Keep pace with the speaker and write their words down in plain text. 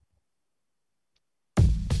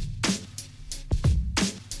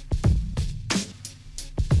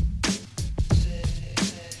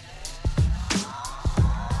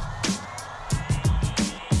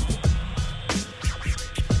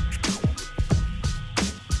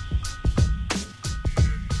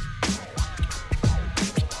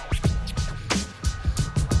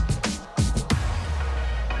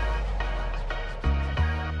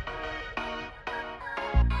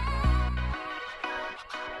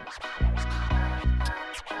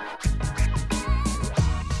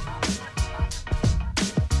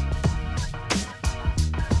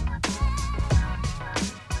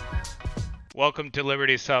Welcome to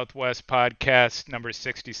Liberty Southwest podcast number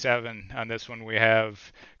 67. On this one, we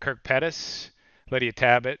have Kirk Pettis, Lydia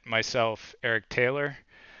Tabbitt, myself, Eric Taylor.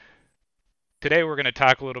 Today, we're going to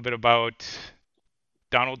talk a little bit about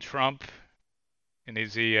Donald Trump, and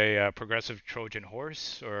is he a progressive Trojan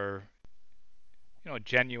horse or,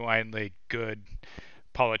 genuinely good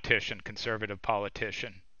politician, conservative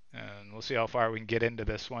politician? And we'll see how far we can get into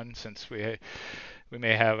this one, since we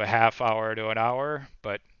may have a half hour to an hour,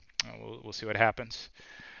 but we'll see what happens.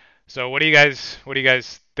 So what do you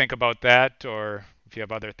guys think about that? Or if you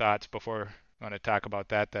have other thoughts before you want to talk about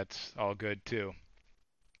that, that's all good too.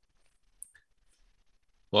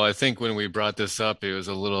 Well, I think when we brought this up, it was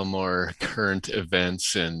a little more current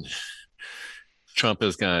events, and Trump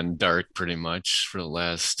has gone dark pretty much for the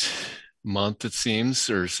last month, it seems,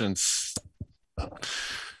 or since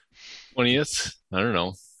 20th. I don't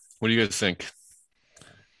know. What do you guys think?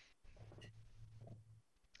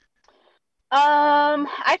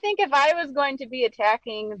 I think if I was going to be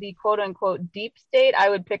attacking the quote unquote deep state, I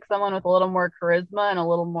would pick someone with a little more charisma and a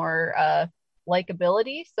little more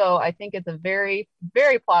likability. So I think it's a very,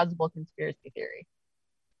 very plausible conspiracy theory.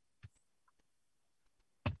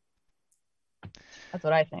 That's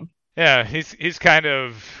what I think. Yeah, he's kind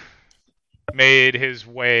of made his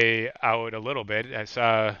way out a little bit. I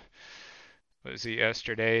saw, was he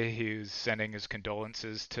yesterday? He was sending his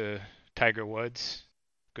condolences to Tiger Woods,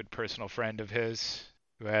 good personal friend of his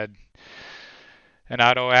who had an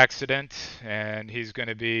auto accident, and I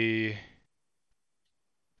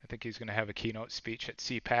think he's going to have a keynote speech at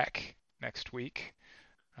CPAC next week.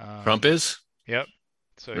 Trump Um, is? yep.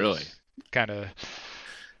 So Really? he's kind of,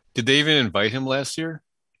 Did they even invite him last year?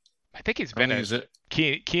 I think he's I don't been think a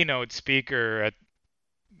he's it. keynote speaker at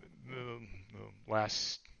um,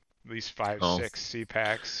 last at least five, Oh, six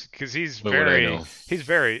CPACs, because what would I know?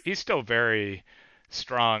 he's still very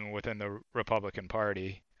strong within the Republican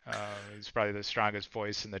Party. He's probably the strongest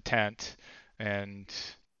voice in the tent, and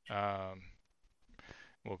um,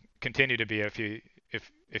 will continue to be if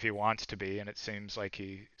he wants to be, and it seems like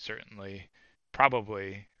he certainly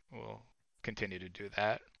probably will continue to do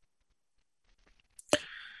that.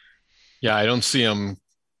 Yeah, I don't see him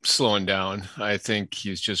slowing down. I think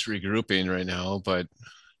he's just regrouping right now, but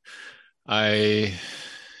I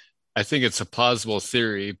I think it's a plausible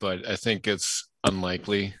theory, but I think it's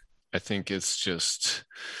unlikely. I think it's just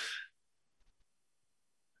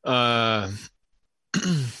I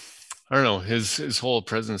don't know. His whole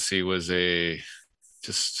presidency was a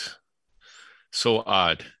just so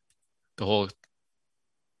odd. The whole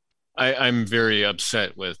I'm very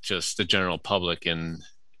upset with just the general public and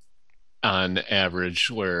on average,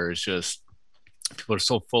 where it's just people are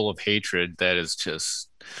so full of hatred that it's just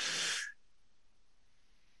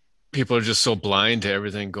people are just so blind to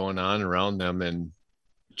everything going on around them, and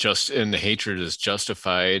the hatred is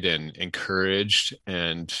justified and encouraged,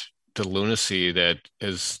 and the lunacy that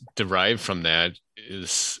is derived from that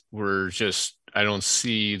is we're just I don't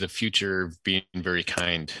see the future being very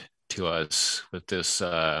kind to us with this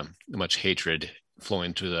much hatred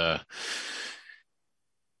flowing to the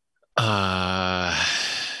uh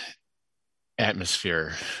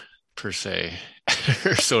atmosphere per se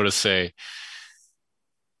or so to say.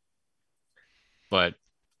 But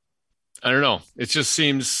I don't know, it just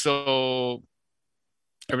seems so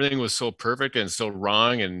everything was so perfect and so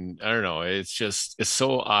wrong, and I don't know, it's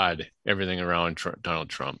so odd everything around Donald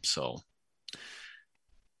Trump. So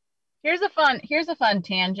Here's a fun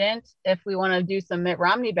tangent. If we want to do some Mitt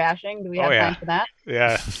Romney bashing, do we Oh have yeah, time for that?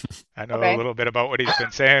 yeah. I know a Okay. little bit about what he's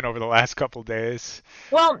been saying over the last couple days.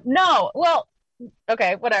 Well, no. Well,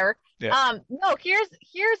 okay, whatever. Yeah. No,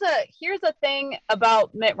 here's a thing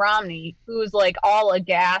about Mitt Romney, who's like all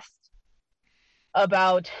aghast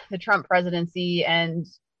about the Trump presidency and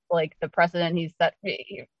like the precedent he's set.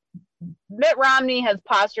 Mitt Romney has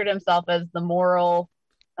postured himself as the moral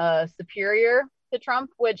superior to Trump,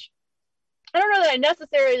 which I don't know that I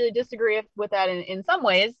necessarily disagree with that in some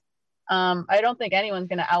ways. I don't think anyone's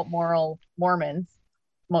going to out moral Mormons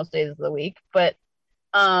most days of the week,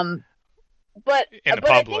 um, In the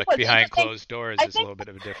but I think public, what's behind interesting, closed doors, I is a think little bit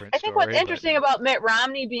of a different I think what's story, but interesting about Mitt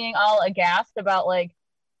Romney being all aghast about like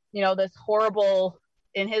this horrible,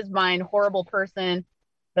 in his mind, horrible person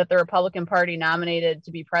that the Republican Party nominated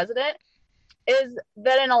to be president is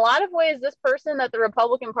that in a lot of ways, this person that the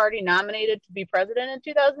Republican Party nominated to be president in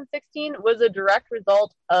 2016 was a direct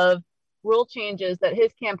result of rule changes that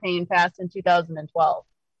his campaign passed in 2012.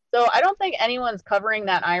 So I don't think anyone's covering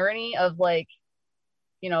that irony of like,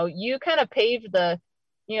 you kind of paved the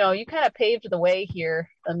way here,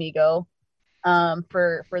 amigo,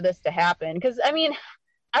 for this to happen. Because I mean,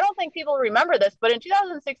 I don't think people remember this, but in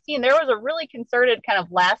 2016, there was a really concerted kind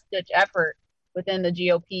of last ditch effort within the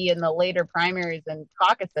GOP and the later primaries and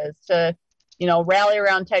caucuses to, rally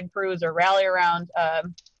around Ted Cruz or rally around,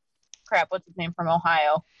 what's his name from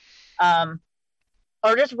Ohio?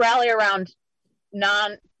 Or just rally around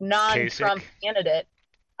non-Trump candidate.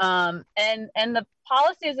 And the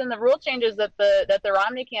policies and the rule changes that the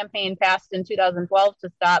Romney campaign passed in 2012 to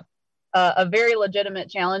stop a very legitimate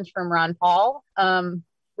challenge from Ron Paul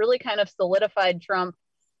really kind of solidified Trump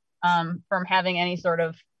from having any sort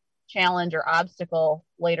of challenge or obstacle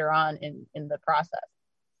later on in the process.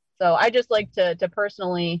 So I just like to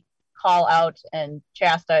personally call out and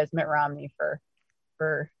chastise Mitt Romney for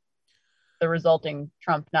the resulting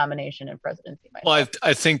Trump nomination and presidency. Well,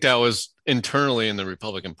 I think that was internally in the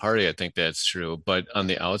Republican Party. I think that's true. But on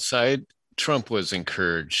the outside, Trump was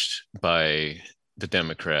encouraged by the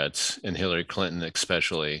Democrats and Hillary Clinton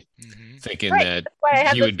especially, thinking that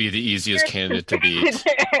he would be the easiest candidate to beat.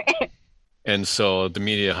 And so the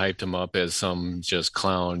media hyped him up as some just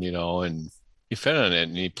clown, and he fed on it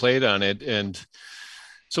and he played on it. And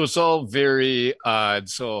so it's all very odd.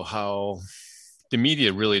 So how the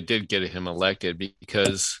media really did get him elected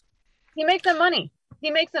because he makes them money.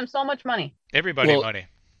 He makes them so much money. Everybody money.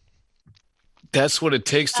 That's what it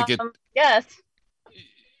takes to get. Yes.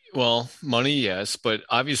 Well, money, yes, but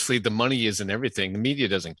obviously the money isn't everything. The media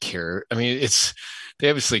doesn't care. I mean, they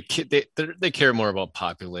obviously they care more about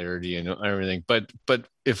popularity and everything. But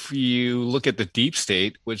if you look at the deep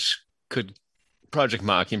state, which could Project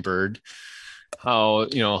Mockingbird, how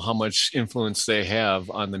much influence they have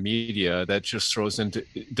on the media, that just throws into,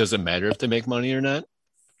 does it matter if they make money or not?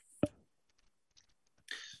 I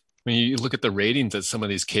mean, you look at the ratings at some of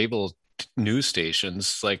these cable news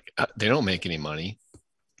stations, like they don't make any money.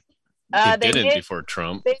 They didn't before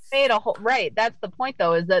Trump. They made a whole, right. That's the point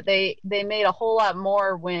though, is that they made a whole lot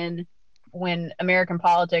more when American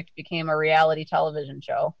politics became a reality television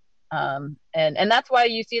show. And that's why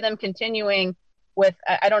you see them continuing with,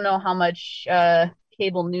 I don't know how much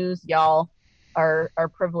cable news y'all are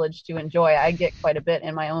privileged to enjoy. I get quite a bit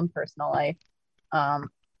in my own personal life.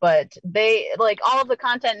 But they, like, all of the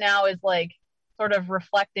content now is like sort of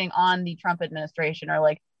reflecting on the Trump administration, or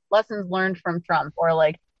like lessons learned from Trump, or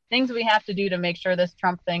like things we have to do to make sure this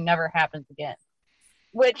Trump thing never happens again,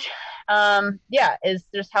 which is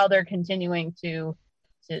just how they're continuing to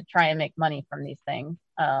try and make money from these things.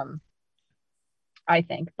 I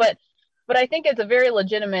think, but I think it's a very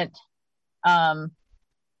legitimate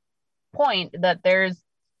point that there's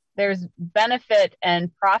benefit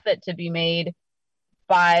and profit to be made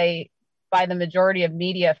by the majority of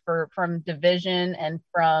media from division and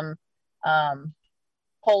from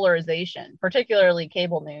polarization, particularly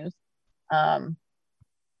cable news.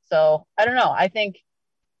 So I don't know. I think.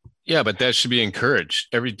 Yeah, but that should be encouraged.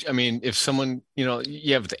 If someone,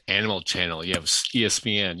 you have the Animal Channel, you have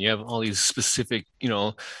ESPN, you have all these specific,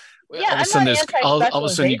 all of a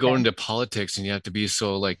sudden you go into politics and you have to be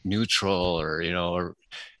so like neutral or,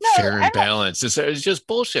 fair and balanced. It's just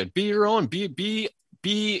bullshit. Be your own, be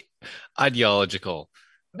ideological.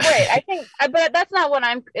 Right. I think, but that's not what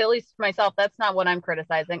at least myself, that's not what I'm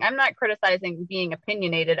criticizing. I'm not criticizing being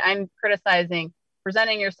opinionated. I'm criticizing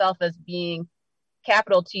presenting yourself as being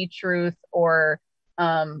capital T truth, or,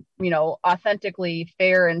 authentically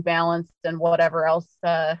fair and balanced, and whatever else,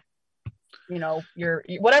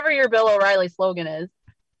 whatever your Bill O'Reilly slogan is.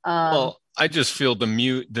 Well, I just feel the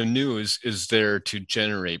news is there to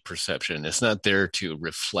generate perception. It's not there to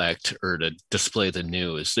reflect or to display the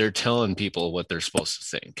news. They're telling people what they're supposed to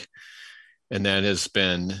think. And that has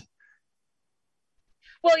been.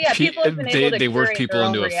 Well, yeah, people have been able to they work people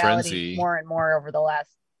into a frenzy more and more over the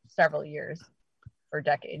last several years or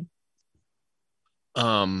decade.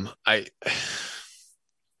 But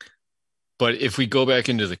if we go back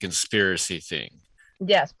into the conspiracy thing.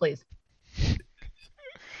 Yes, please.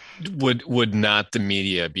 Would not the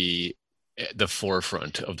media be at the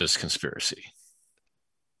forefront of this conspiracy?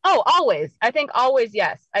 Oh, always. I think always,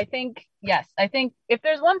 yes. I think if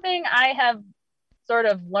there's one thing I have sort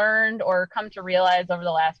of learned or come to realize over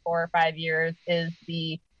the last 4 or 5 years is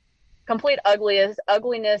the complete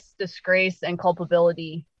ugliness, disgrace, and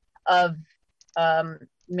culpability of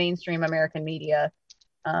mainstream American media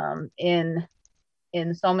in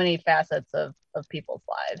so many facets of people's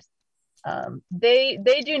lives.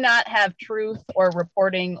 They do not have truth or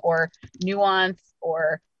reporting or nuance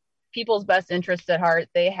or people's best interests at heart.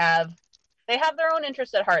 They have their own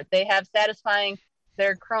interests at heart. They have satisfying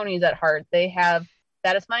their cronies at heart. They have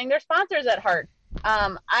satisfying their sponsors at heart.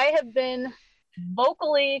 I have been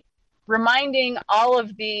vocally reminding all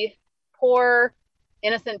of the poor,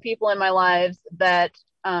 innocent people in my lives that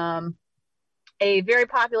a very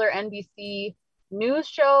popular NBC news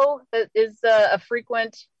show that is a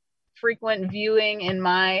frequent viewing in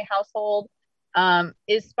my household,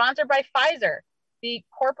 is sponsored by Pfizer, the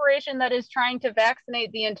corporation that is trying to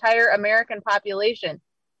vaccinate the entire American population.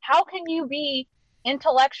 How can you be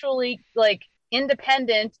intellectually like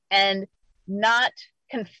independent and not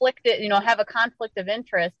conflicted, have a conflict of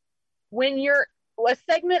interest when a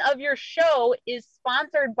segment of your show is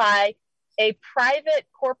sponsored by a private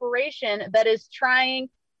corporation that is trying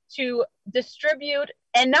to distribute,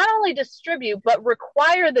 and not only distribute, but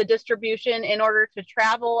require the distribution in order to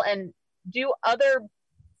travel and do other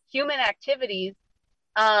human activities,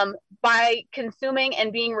 by consuming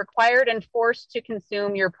and being required and forced to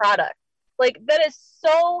consume your product. Like, that is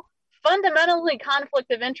so fundamentally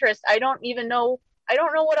conflict of interest. I don't know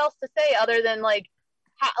what else to say other than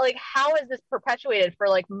how is this perpetuated for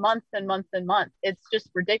like months and months and months? It's just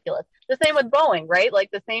ridiculous. The same with Boeing, right?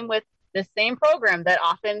 Like the same with this same program that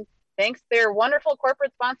often thanks their wonderful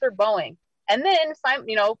corporate sponsor, Boeing, and then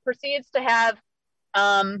proceeds to have,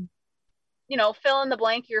 fill in the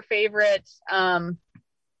blank, your favorite,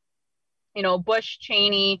 Bush,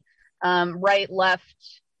 Cheney, right,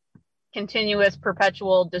 left, continuous,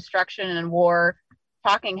 perpetual destruction and war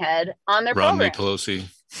talking head on their Romney program. Pelosi.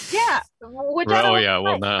 Yeah, well, not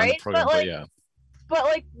on the program, but yeah. But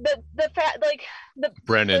like the fact, like the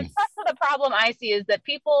Brennan. The crux of the problem I see is that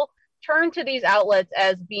people turn to these outlets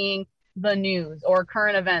as being the news or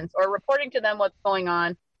current events or reporting to them what's going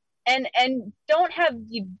on, and don't have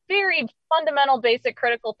the very fundamental, basic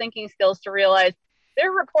critical thinking skills to realize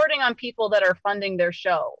they're reporting on people that are funding their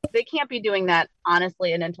show. They can't be doing that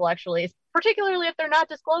honestly and intellectually, particularly if they're not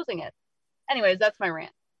disclosing it. Anyways, that's my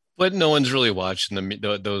rant. But no one's really watching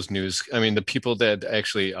those news. I mean, the people that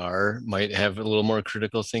actually might have a little more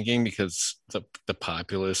critical thinking, because the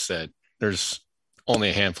populace, that there's only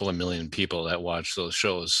a handful of million people that watch those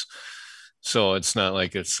shows. So it's not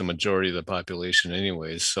like it's the majority of the population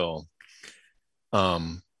anyways. So,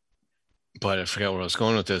 but I forgot where I was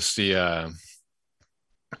going with this. I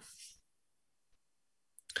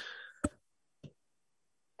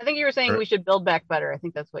think you were saying we should build back better. I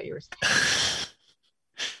think that's what you were saying.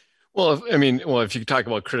 Well, if you talk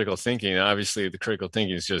about critical thinking, obviously the critical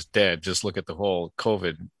thinking is just dead. Just look at the whole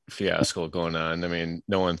COVID fiasco going on. I mean,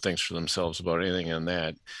 no one thinks for themselves about anything on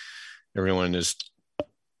that.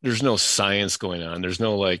 There's no science going on. There's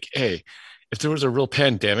no like, hey, if there was a real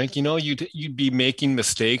pandemic, you'd be making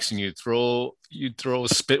mistakes and you'd throw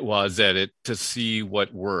spitwads at it to see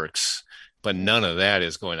what works. But none of that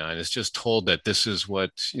is going on. It's just told that this is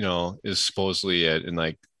what, is supposedly it. And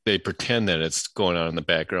like, they pretend that it's going on in the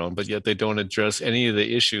background, but yet they don't address any of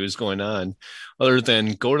the issues going on other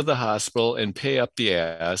than go to the hospital and pay up the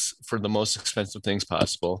ass for the most expensive things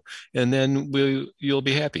possible. And then you'll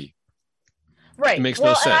be happy. Right. It makes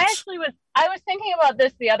no sense. And I was thinking about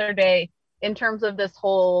this the other day in terms of this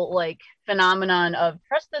whole like phenomenon of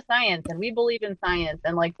trust the science and we believe in science,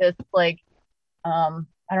 and like this, like, I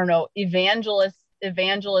don't know,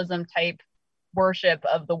 evangelism type worship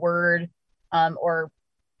of the word, or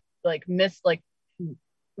like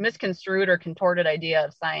misconstrued or contorted idea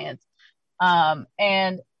of science. And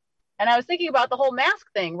I was thinking about the whole mask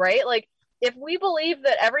thing, right? Like, if we believe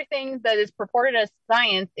that everything that is purported as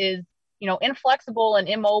science is, inflexible and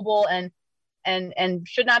immobile and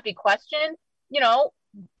should not be questioned,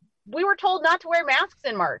 we were told not to wear masks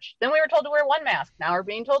in March. Then we were told to wear one mask. Now we're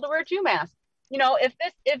being told to wear two masks. If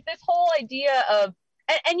this whole idea of,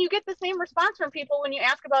 and you get the same response from people when you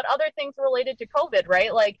ask about other things related to COVID,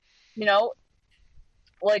 right? Like,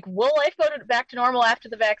 like, will life go back to normal after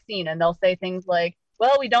the vaccine? And they'll say things like,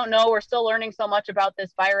 well, we don't know. We're still learning so much about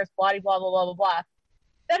this virus, blah, blah, blah, blah, blah, blah.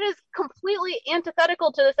 That is completely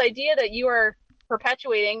antithetical to this idea that you are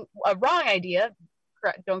perpetuating, a wrong idea.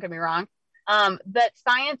 Don't get me wrong. That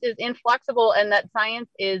science is inflexible and that science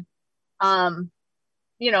is,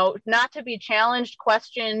 not to be challenged,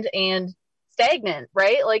 questioned, and stagnant,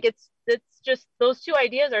 right? Like, it's just, those two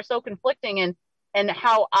ideas are so conflicting, and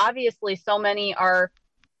how obviously so many are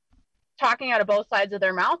talking out of both sides of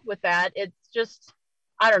their mouth with that. It's just,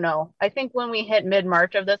 I don't know. I think when we hit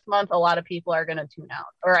mid-March of this month, a lot of people are going to tune out,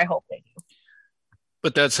 or I hope they do.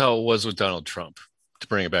 But that's how it was with Donald Trump, to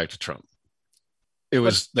bring it back to Trump. It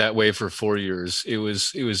was that way for 4 years. It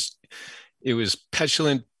was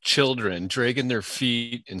petulant children dragging their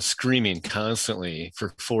feet and screaming constantly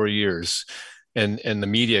for 4 years. And the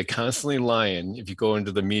media constantly lying. If you go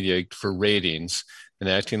into the media for ratings, and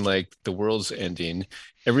acting like the world's ending.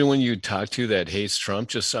 Everyone you talk to that hates Trump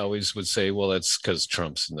just always would say, well, that's because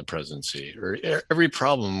Trump's in the presidency, or every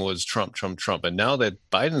problem was Trump, Trump, Trump. And now that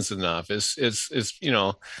Biden's in office, it's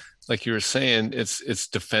like you were saying, it's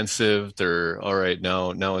defensive. They're all right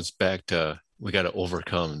now. Now it's back to we got to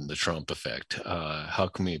overcome the Trump effect. How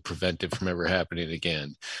can we prevent it from ever happening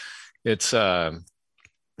again? It's they're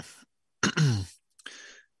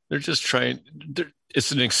just trying.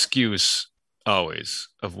 It's an excuse always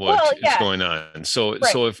of what Well, is yeah, going on. So right.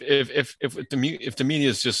 if the media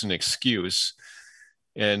is just an excuse,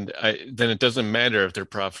 then it doesn't matter if they're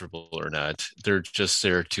profitable or not. They're just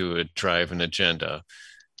there to drive an agenda,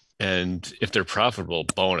 and if they're profitable,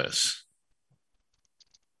 bonus.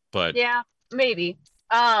 But Yeah, maybe.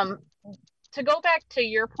 Um, to go back to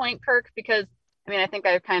your point, Kirk, because I mean, I think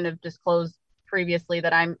I've kind of disclosed previously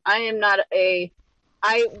that I am not a,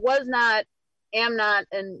 I was not, am not,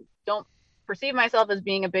 and don't perceive myself as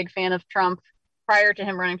being a big fan of Trump prior to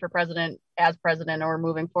him running for president, as president, or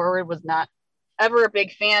moving forward. Was not ever a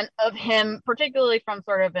big fan of him, particularly from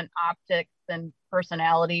sort of an optics and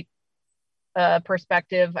personality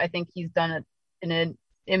perspective. I think he's done an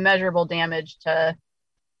immeasurable damage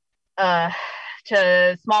uh,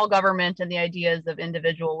 to small government and the ideas of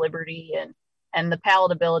individual liberty and the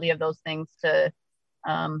palatability of those things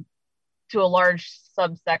um, to a large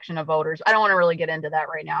subsection of voters. I don't want to really get into that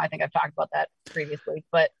right now. I think I've talked about that previously,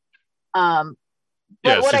 um, but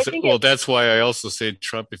yes, what I think well, is that's why I also say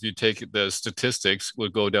Trump, if you take the statistics,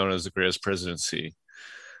 would go down as the greatest presidency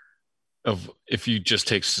of if you just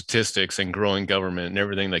take statistics and growing government and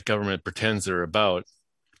everything that government pretends they're about.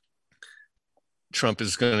 Trump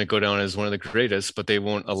is going to go down as one of the greatest, but they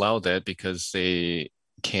won't allow that because they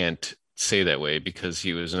can't say that way because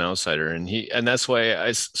he was an outsider, and that's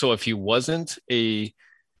why so if he wasn't a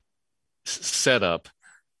setup,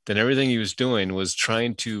 then everything he was doing was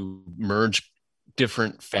trying to merge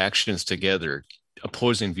different factions together,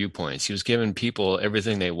 opposing viewpoints. He was giving people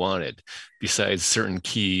everything they wanted besides certain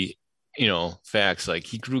key facts. Like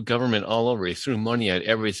he grew government all over, he threw money at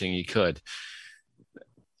everything he could.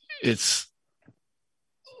 It's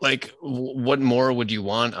like, what more would you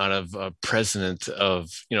want out of a president of,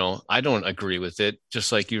 I don't agree with it,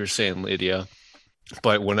 just like you were saying, Lydia.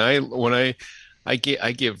 But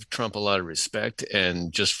I give Trump a lot of respect,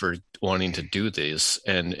 and just for wanting to do this,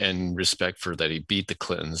 and respect for that he beat the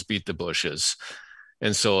Clintons, beat the Bushes.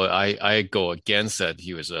 And so I go against that.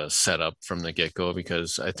 He was a setup from the get-go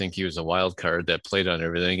because I think he was a wild card that played on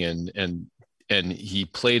everything, and he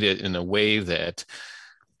played it in a way that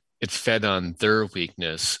it fed on their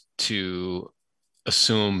weakness to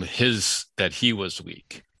assume that he was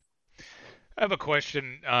weak. I have a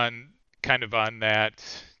question on kind of on that.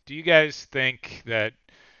 Do you guys think that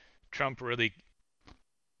Trump really,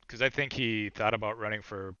 because I think he thought about running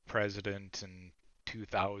for president in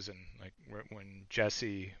 2000, like when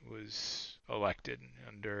Jesse was elected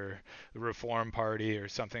under the Reform Party or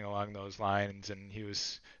something along those lines, and he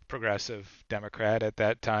was progressive Democrat at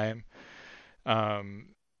that time. Um,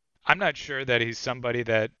 I'm not sure that he's somebody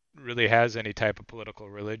that really has any type of political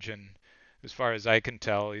religion. As far as I can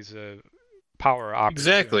tell, he's a power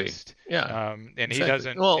Exactly. opportunist. Yeah, And he exactly.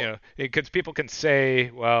 doesn't, Well, because people can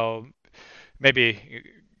say, well, maybe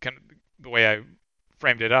the way I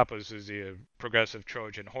framed it up was, is he a progressive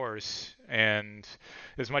Trojan horse? And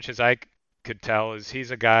as much as I could tell, is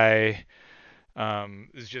he's a guy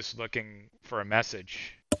is just looking for a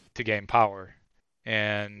message to gain power,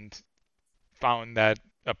 and found that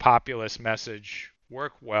a populist message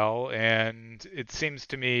work well. And it seems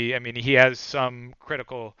to me, I mean, he has some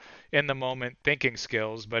critical in the moment thinking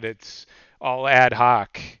skills, but it's all ad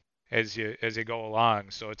hoc as you go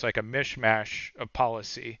along. So it's like a mishmash of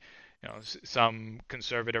policy. Some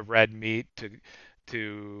conservative red meat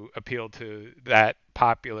to appeal to that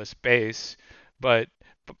populist base, but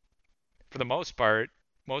for the most part,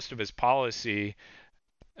 most of his policy,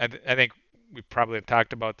 I think we probably have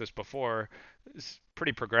talked about this before, is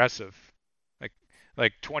pretty progressive. Like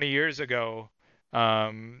like 20 years ago,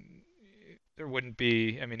 um, there wouldn't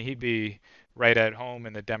be. I mean, he'd be right at home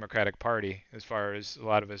in the Democratic Party as far as a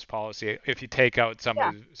lot of his policy, if you take out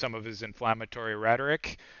yeah. some of his inflammatory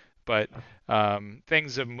rhetoric. But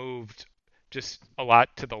things have moved just a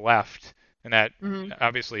lot to the left, and that Hmm.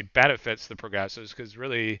 obviously benefits the progressives because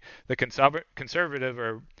really the conservative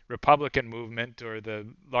or Republican movement, or the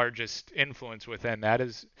largest influence within that,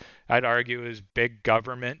 is, I'd argue, is big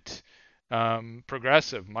government,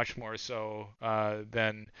 progressive, much more so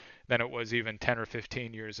than it was even 10 or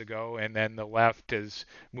 15 years ago. And then the left has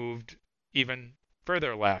moved even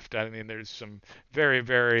further left. I mean, there's some very,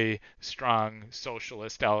 very strong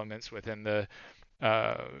socialist elements within the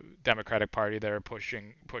Democratic Party that are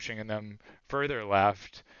pushing them further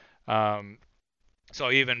left.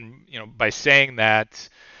 So even by saying that,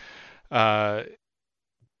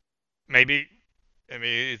 maybe I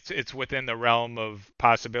mean it's within the realm of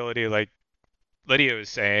possibility, like Lydia was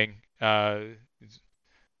saying, an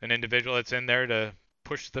individual that's in there to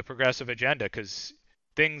push the progressive agenda, because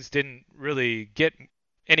things didn't really get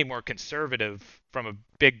any more conservative from a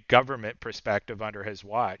big government perspective under his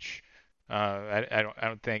watch. I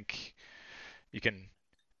don't think you can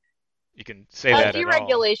say that at all.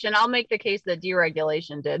 Deregulation. I'll make the case that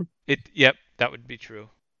deregulation did. Yep, that would be true.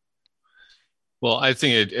 Well, I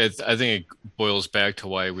think it boils back to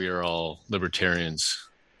why we are all libertarians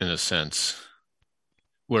in a sense,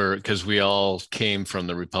 because we all came from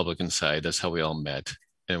the Republican side. That's how we all met,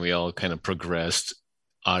 and we all kind of progressed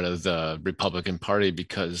out of the Republican Party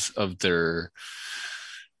because of their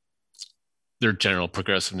general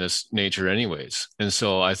progressiveness nature anyways. And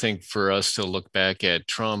so I think for us to look back at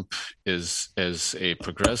Trump as a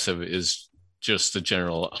progressive is just the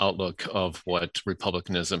general outlook of what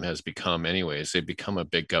republicanism has become anyways. They become a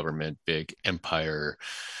big government, big empire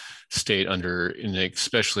state and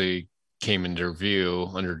especially came into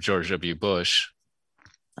view under George W. Bush,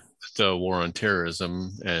 the war on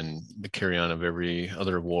terrorism and the carry on of every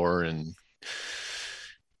other war, and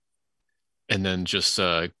then just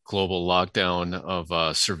a global lockdown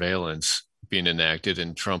of surveillance being enacted.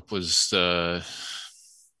 And Trump was, I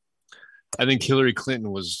think Hillary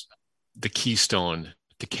Clinton was the keystone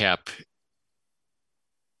to cap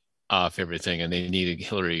off everything. And they needed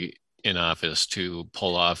Hillary in office to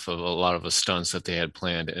pull off of a lot of the stunts that they had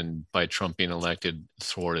planned. And by Trump being elected,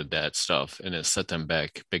 thwarted that stuff. And it set them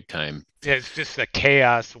back big time. Yeah, it's just a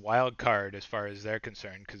chaos wild card as far as they're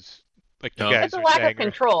concerned, because like you guys it's a are lack saying, of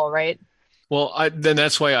control, right? Well, then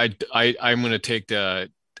that's why I'm going to take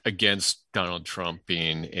against Donald Trump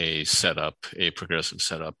being a progressive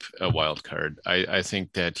setup, a wild card. I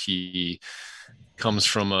think that he comes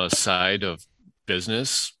from a side of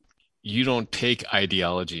business. You don't take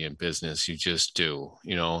ideology in business. You just do,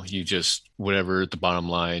 you just, whatever the bottom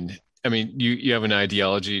line. I mean, you have an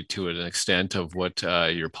ideology to an extent of what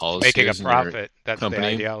your policy making is a profit. That's company.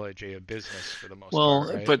 The ideology of business for the most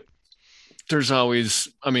part, right? But there's always,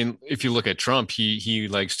 I mean, if you look at Trump, he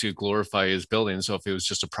likes to glorify his buildings. So if it was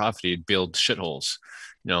just a profit, he'd build shitholes.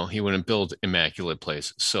 He wouldn't build immaculate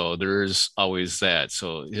places. So there's always that.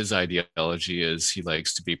 So his ideology is he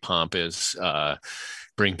likes to be pompous,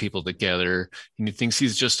 bring people together, and he thinks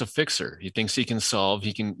he's just a fixer. He thinks he can solve.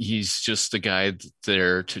 He's just the guy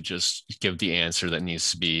there to just give the answer that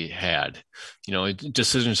needs to be had.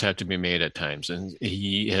 Decisions have to be made at times, and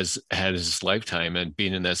he has had his lifetime and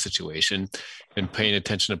being in that situation and paying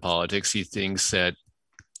attention to politics. He thinks that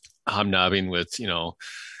hobnobbing with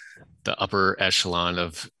the upper echelon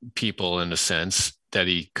of people, in a sense, that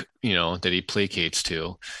he placates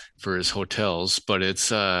to for his hotels, but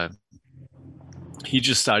it's he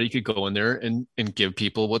just thought he could go in there and give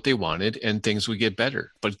people what they wanted and things would get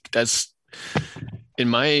better. But that's, in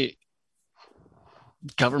my,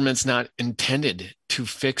 government's not intended to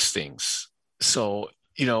fix things. So,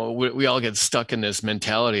 we all get stuck in this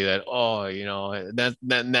mentality that,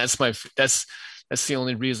 that's the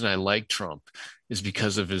only reason I like Trump, is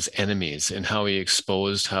because of his enemies and how he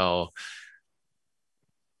exposed how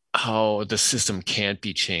the system can't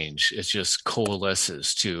be changed. It just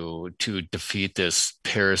coalesces to defeat this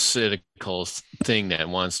parasitical thing that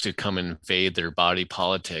wants to come and invade their body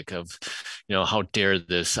politic of, how dare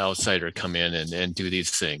this outsider come in and do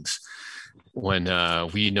these things when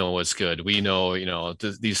we know what's good. We know,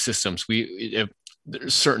 these systems,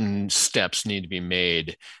 certain steps need to be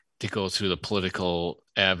made to go through the political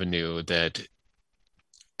avenue that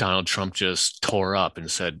Donald Trump just tore up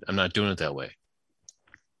and said, I'm not doing it that way.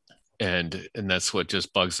 And that's what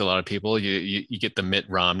just bugs a lot of people. You get the Mitt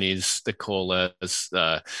Romneys, the coalesce,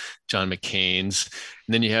 John McCain's,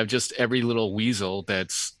 and then you have just every little weasel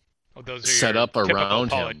that's those are set your up around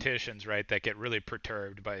politicians, right? That get really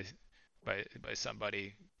perturbed by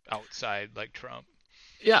somebody outside like Trump.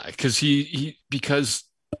 Yeah, because because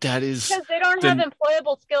that is because they don't have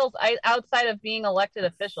employable skills outside of being elected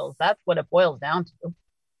officials. That's what it boils down to.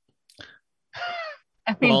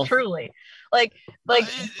 I mean, truly. Like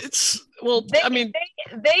it's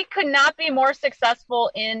they could not be more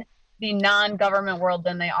successful in the non-government world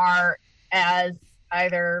than they are as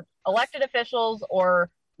either elected officials or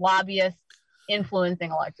lobbyists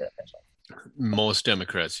influencing elected officials. Most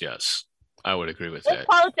Democrats, yes, I would agree with Most that.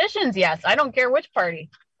 Politicians, yes, I don't care which party.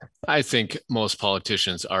 I think most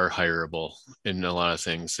politicians are hireable in a lot of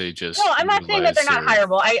things. They No, just I'm not saying that they're utilize not their.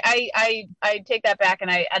 hireable. I take that back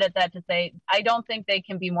and I edit that to say I don't think they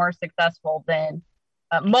can be more successful than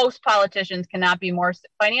most politicians cannot be more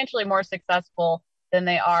financially more successful than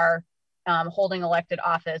they are holding elected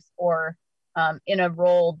office or in a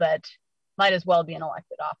role that might as well be an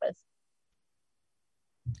elected office,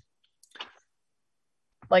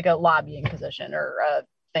 like a lobbying position or a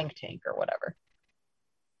think tank or whatever.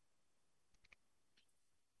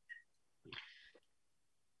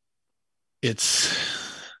 It's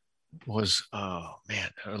was oh man,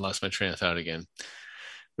 I lost my train of thought again.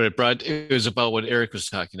 But it was about what Eric was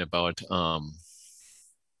talking about,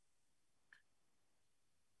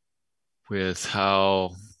 with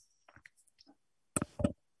how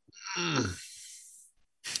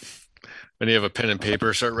when you have a pen and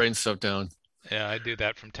paper, start writing stuff down. Yeah, I do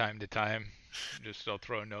that from time to time. Just I'll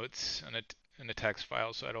throw notes in a text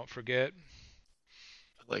file so I don't forget.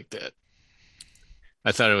 Like that.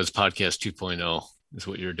 I thought it was podcast 2.0 is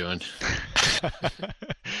what you're doing.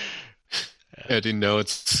 Adding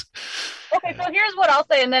notes. Okay, so here's what I'll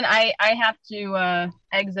say, and then I have to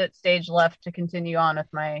exit stage left to continue on with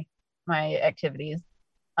my activities.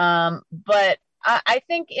 But I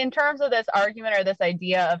think in terms of this argument or this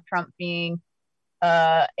idea of Trump being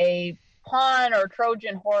a pawn or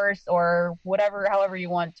Trojan horse or whatever, however you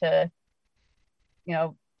want to,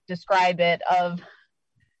 describe it,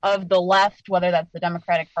 of the left, whether that's the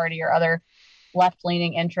Democratic Party or other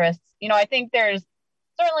left-leaning interests. I think there's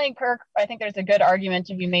certainly, Kirk, I think there's a good argument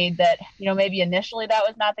to be made that, maybe initially that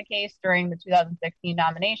was not the case during the 2016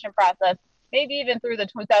 nomination process, maybe even through the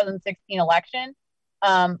 2016 election.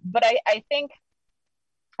 But I think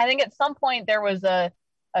at some point there was a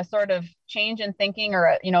sort of change in thinking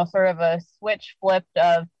or sort of a switch flipped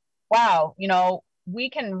of, wow, we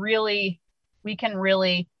can really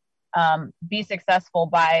be successful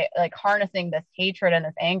by like harnessing this hatred and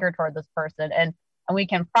this anger toward this person, and we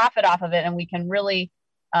can profit off of it, and we can really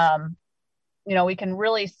sow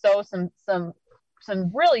some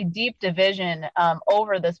really deep division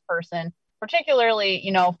over this person, particularly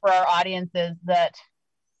for our audiences that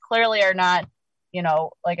clearly are not,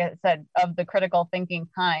 like I said, of the critical thinking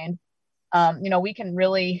kind. We can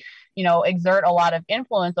really exert a lot of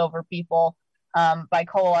influence over people by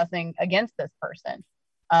coalescing against this person,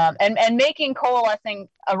 and making coalescing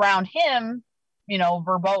around him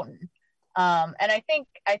verboten. And I think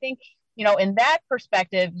in that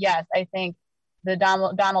perspective, yes, I think the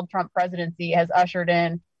Donald Trump presidency has ushered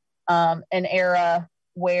in an era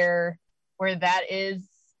where that is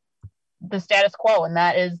the status quo, and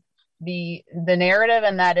that is the narrative,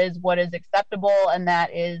 and that is what is acceptable, and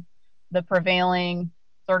that is the prevailing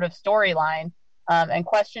sort of storyline. And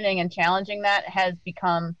questioning and challenging that has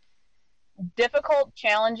become difficult,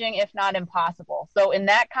 challenging, if not impossible. So in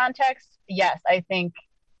that context, yes, I think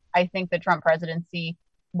the Trump presidency,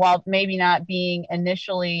 while maybe not being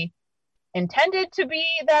initially intended to be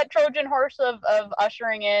that Trojan horse of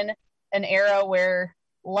ushering in an era where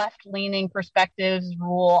left-leaning perspectives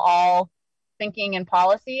rule all thinking and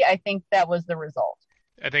policy, I think that was the result.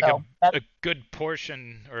 I think So a good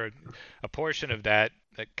portion or a portion of that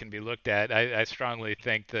can be looked at. I strongly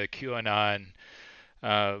think the QAnon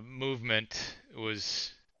movement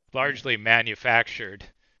was largely manufactured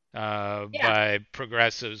yeah, by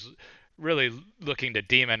progressives really looking to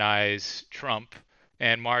demonize Trump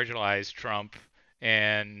and marginalize Trump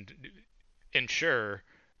and ensure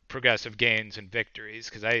progressive gains and victories.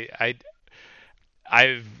 Because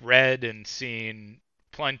I've read and seen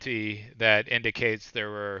plenty that indicates there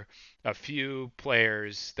were a few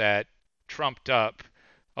players that trumped up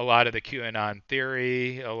a lot of the QAnon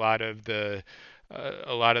theory, a lot of the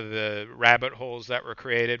rabbit holes that were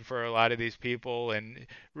created for a lot of these people, and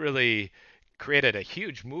really created a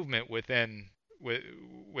huge movement within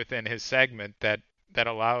his segment that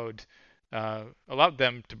allowed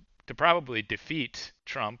them to probably defeat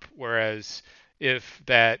Trump. Whereas if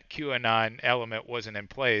that QAnon element wasn't in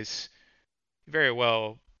place, very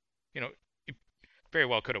well, you know, he very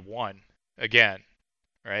well could have won again,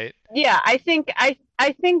 right? yeah, I think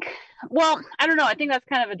well, I don't know, I think that's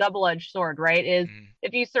kind of a double-edged sword, right? Is Mm.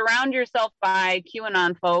 if you surround yourself by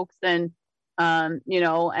QAnon folks and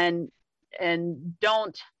and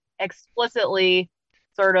don't explicitly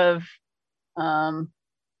sort of um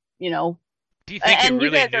you know Do you think it and you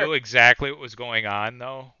really guys are, knew exactly what was going on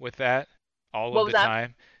though with that all what of was the that?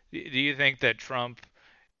 time? Do you think that Trump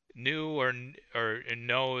knew or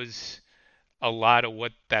knows a lot of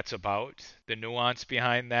what that's about, the nuance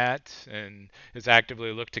behind that, and has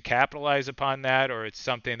actively looked to capitalize upon that, or it's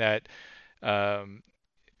something that um,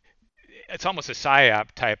 it's almost a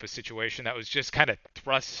psyop type of situation that was just kind of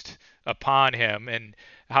thrust upon him. And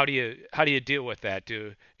how do you deal with that?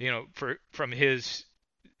 From his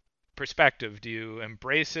perspective, do you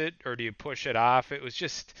embrace it or do you push it off? It was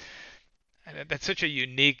just that's such a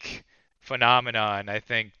unique phenomenon, I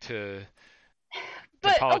think, to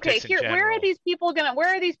But okay, politics in here, general. where are these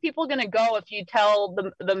people gonna go if you tell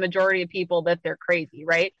the majority of people that they're crazy,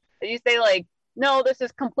 right? You say like, no, this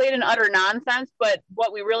is complete and utter nonsense, but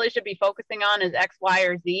what we really should be focusing on is X, Y,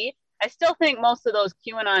 or Z. I still think most of those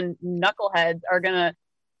QAnon knuckleheads are gonna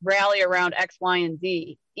rally around X, Y, and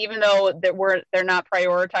Z, even though they're not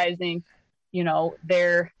prioritizing,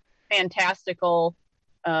 their fantastical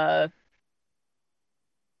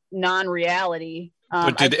non-reality.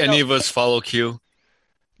 But did any of us follow Q?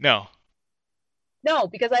 No. No,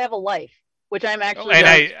 because I have a life, which I'm actually.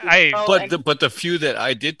 But the few that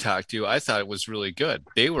I did talk to, I thought it was really good.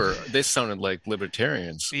 They sounded like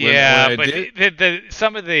libertarians. Yeah,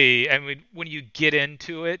 some of the, I mean, when you get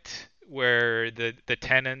into it, where the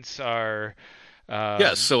tenets are.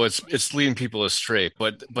 Yes, so it's leading people astray,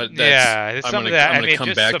 but that's, yeah, I'm going to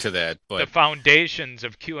come back to that. But the foundations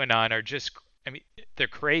of QAnon are just, I mean, they're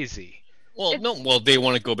crazy. Well, they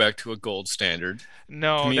want to go back to a gold standard.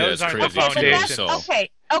 No, to me, those that's aren't crazy the foundation.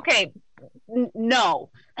 too, Okay. No.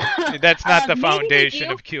 That's not the foundation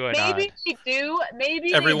of QAnon. Maybe they do.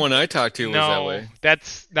 Maybe everyone I talked to was that way.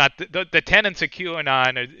 That's not the tenets of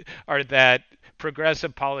QAnon are that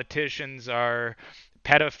progressive politicians are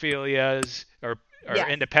pedophilias or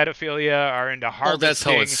into pedophilia, are into harvesting. That's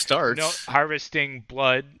how it starts. Harvesting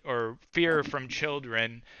blood or fear from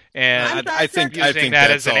children, and I think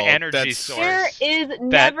that as an energy source. That's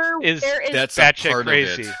batshit part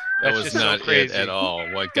crazy. Of it. That was not it at all.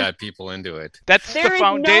 What got people into it? That's the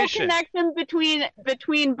foundation. There is no connection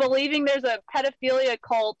between believing there's a pedophilia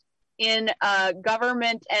cult in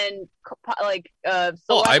government and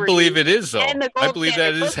I believe it is though. I believe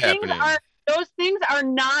standard. That is happening. Those things are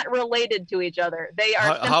not related to each other. They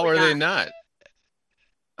are. How are they not?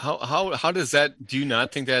 How does that? Do you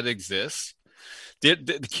not think that exists? The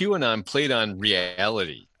QAnon played on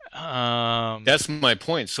reality. That's my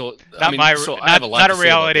point. So I have a lot not a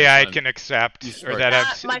reality I can accept or that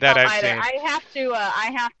I've seen. I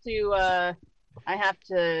have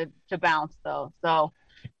to bounce though. So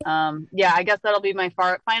I guess that'll be my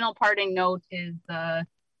final parting note is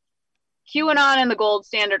QAnon and the gold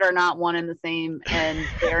standard are not one and the same, and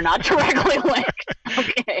they're not directly linked.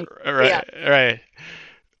 Okay. Right.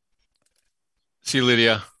 See you,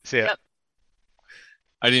 Lydia. See ya. Yep.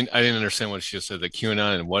 I didn't understand what she just said. The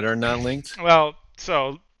QAnon and what are not linked? Well,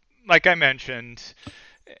 so like I mentioned,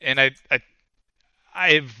 and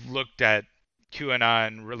I've looked at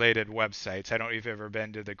QAnon related websites. I don't know if you've ever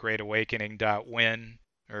been to the greatawakening.win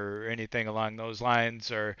or anything along those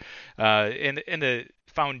lines, or in the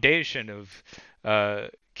foundation of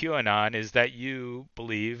QAnon is that you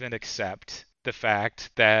believe and accept the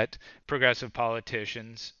fact that progressive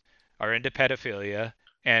politicians are into pedophilia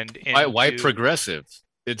and why progressive?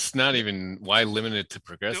 It's not even why limit it to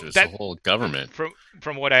progressive. It's the whole government.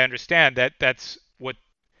 From what I understand, that's what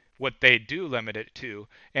they do limit it to,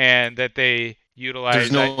 and that they utilize.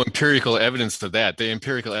 There's no empirical evidence to that. The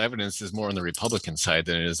empirical evidence is more on the Republican side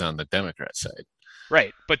than it is on the Democrat side.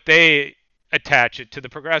 Right, but they attach it to the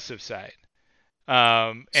progressive side.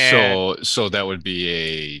 So that would be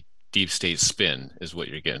a deep state spin, is what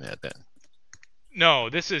you're getting at then.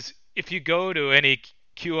 No, this is, if you go to any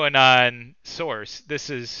QAnon source, this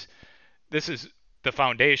is the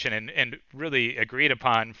foundation and really agreed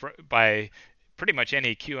upon by pretty much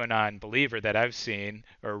any QAnon believer that I've seen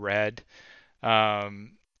or read,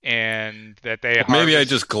 and that they maybe I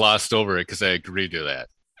just glossed over it because I agreed to that.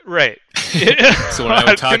 Right. So when I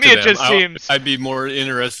would talk to them, I'd be more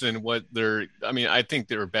interested in what they're. I mean, I think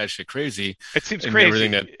they're batshit crazy. It seems crazy.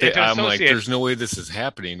 I'm like, there's no way this is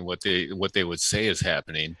happening. What they would say is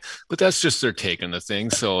happening, but that's just their take on the thing.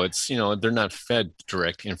 So it's they're not fed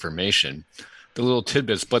direct information. The little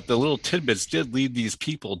tidbits, but the little tidbits did lead these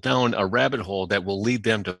people down a rabbit hole that will lead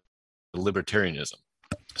them to libertarianism.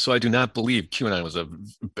 So I do not believe QAnon was a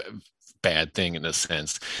bad thing in a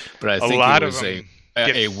sense, but I think it was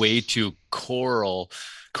a way to corral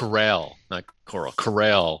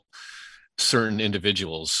certain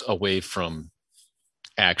individuals away from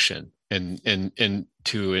action and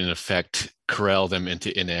to in effect corral them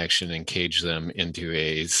into inaction and cage them into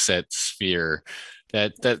a set sphere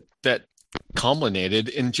that culminated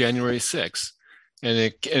in January 6th, and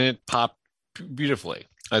it popped beautifully.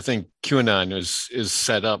 I think QAnon is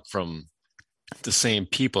set up from the same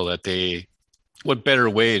people that they what better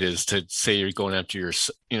way it is to say you're going after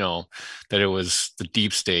that it was the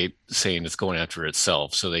deep state saying it's going after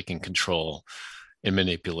itself so they can control and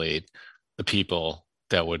manipulate the people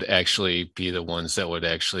that would actually be the ones that would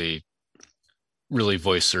actually really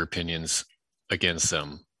voice their opinions against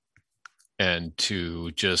them and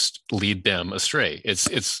to just lead them astray.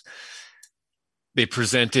 It's they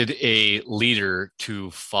presented a leader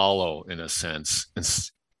to follow in a sense.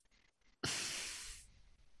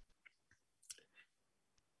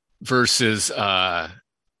 Versus a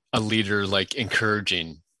leader like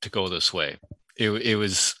encouraging to go this way. It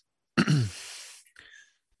was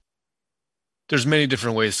there's many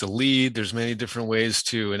different ways to lead. There's many different ways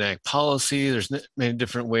to enact policy. There's many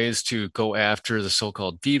different ways to go after the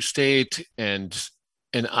so-called deep state. And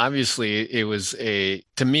obviously it was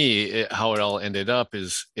to me, how it all ended up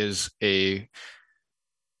is a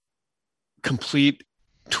complete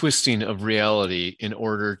twisting of reality in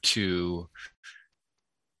order to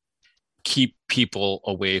keep people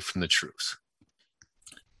away from the truth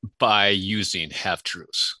by using half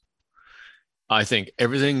truths. I think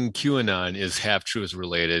everything QAnon is half truth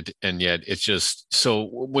related, and yet it's just so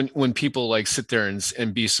when people like sit there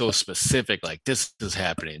and be so specific, like this is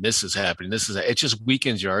happening, it just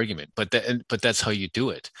weakens your argument. But that's how you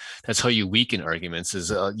do it. That's how you weaken arguments.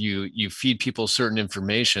 Is you feed people certain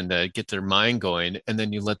information that get their mind going, and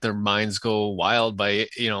then you let their minds go wild by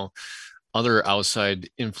other outside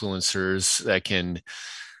influencers that can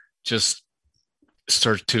just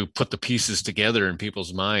start to put the pieces together in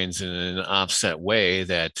people's minds in an offset way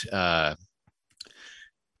that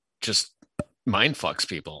just mind fucks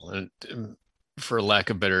people, and for lack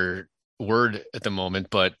of a better word at the moment.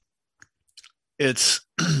 But it's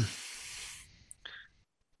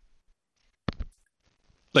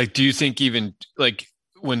like, do you think even like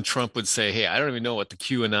when Trump would say, "Hey, I don't even know what the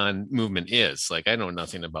QAnon movement is. Like, I know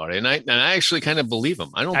nothing about it," and I actually kind of believe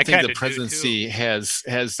him. I don't I think kind the of do too. presidency has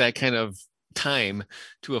that kind of time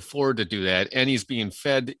to afford to do that, and he's being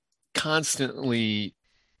fed constantly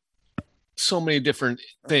so many different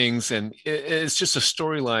things, and it's just a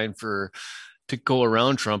storyline for to go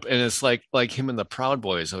around Trump. And it's like him and the Proud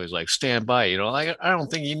Boys always like stand by. I don't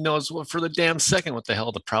think he knows what for the damn second what the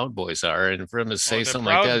hell the Proud Boys are, and for him to Well, say the something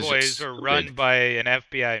like Proud that is Boys just are run stupid. by an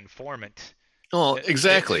FBI informant. Oh,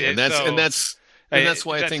 exactly. And that's and So that's and that's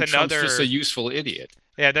why I that's think Trump's just a another, useful idiot.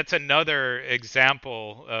 yeah, that's another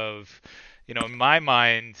example of, in my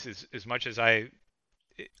mind, as much as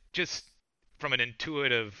just from an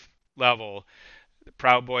intuitive level, the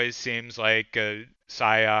Proud Boys seems like a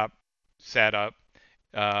psyop setup,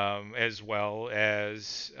 as well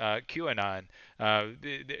as QAnon,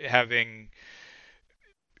 having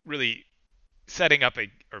really setting up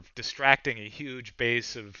or distracting a huge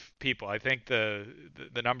base of people. I think the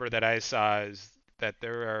number that I saw is that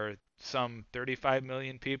there are some 35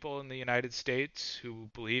 million people in the United States who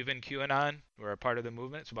believe in QAnon, who are a part of the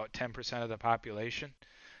movement. It's about 10% of the population,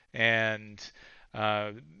 and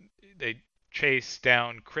uh, they chase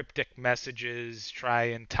down cryptic messages, try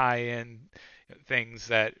and tie in things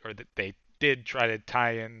or that they did try to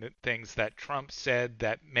tie in things that Trump said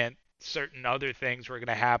that meant certain other things were going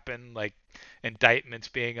to happen, like indictments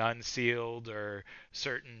being unsealed or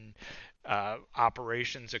certain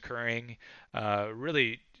operations occurring,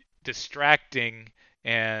 really distracting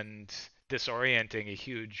and disorienting a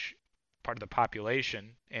huge part of the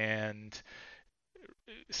population and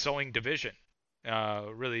sowing division,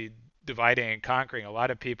 really dividing and conquering a lot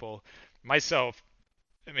of people. Myself,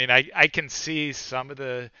 I mean, I can see some of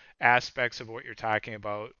the aspects of what you're talking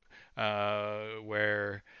about,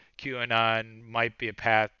 where QAnon might be a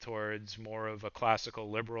path towards more of a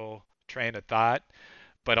classical liberal train of thought,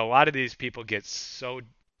 but a lot of these people get so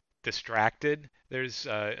distracted. There's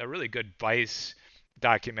a really good Vice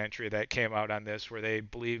documentary that came out on this where they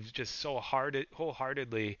believe just so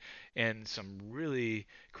wholeheartedly in some really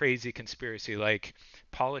crazy conspiracy, like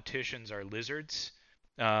politicians are lizards,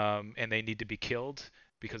 and they need to be killed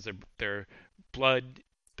because they're blood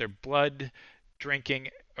they're blood drinking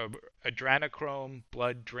adrenochrome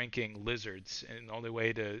blood drinking lizards, and the only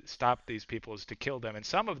way to stop these people is to kill them. And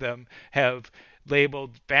some of them have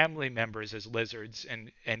labeled family members as lizards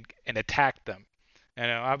and attacked them.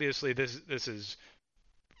 And obviously this is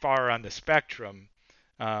far on the spectrum,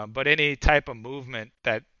 but any type of movement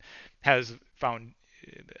that has found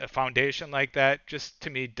a foundation like that just to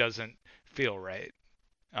me doesn't feel right.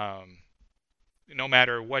 Um, no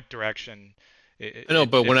matter what direction I know,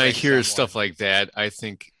 but it when I brings hear stuff someone. like that, I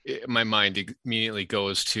think my mind immediately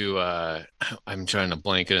goes to I'm trying to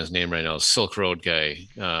blank on his name right now, Silk Road guy.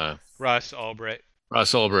 Russ Ulbricht.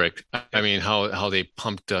 Ross Ulbricht. I mean, how they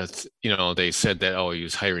pumped us. They said that he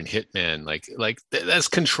was hiring hitmen. That's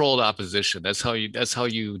controlled opposition. That's how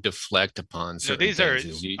you deflect upon No, certain these are.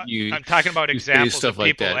 things. Is you I'm talking about you say examples stuff of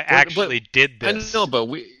like people who that. But actually did I know,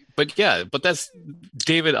 this. but that's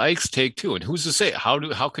David Icke's take too. And who's to say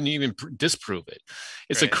how can you even disprove it?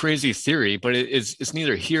 It's a Right. crazy theory, but it's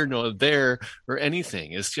neither here nor there or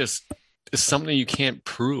anything. It's something you can't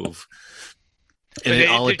prove. And But then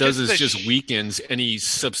all it does just is the just weakens any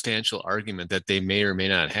substantial argument that they may or may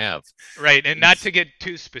not have. right, and not It's, to get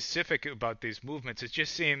too specific about these movements, it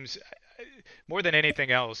just seems more than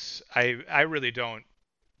anything else, I really don't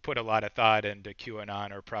put a lot of thought into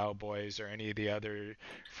QAnon or Proud Boys or any of the other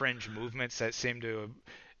fringe movements that seem to have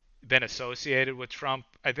been associated with Trump.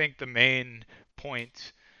 I think the main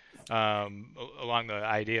point along the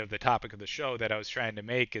idea of the topic of the show that I was trying to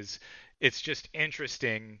make is it's just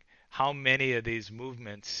interesting how many of these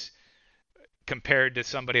movements, compared to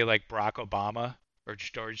somebody like Barack Obama or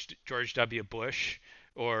George W. Bush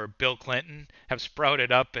or Bill Clinton, have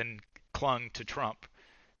sprouted up and clung to Trump.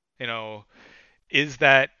 You know, is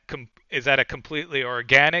that a completely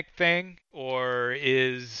organic thing, or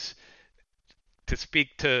is, to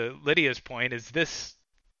speak to Lydia's point, is this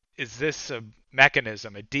a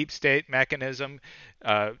mechanism, a deep state mechanism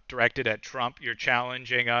directed at Trump? You're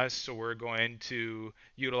challenging us, so we're going to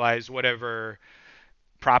utilize whatever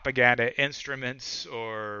propaganda instruments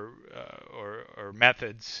or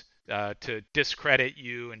methods to discredit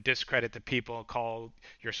you and discredit the people, call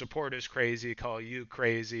your supporters crazy, call you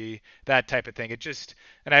crazy, that type of thing. It just,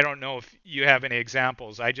 and I don't know if you have any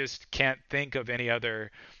examples. I just can't think of any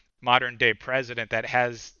other modern day president that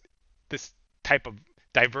has this type of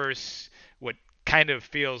diverse, what kind of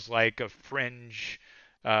feels like a fringe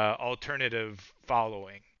alternative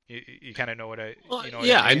following. You kind of know what I, well, you know what I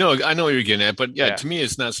yeah, I mean? know, I know what you're getting at, but yeah, Yeah. to me,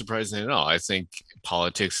 it's not surprising at all. I think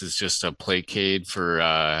politics is just a placate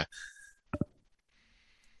for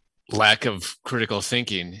lack of critical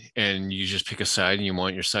thinking, and you just pick a side and you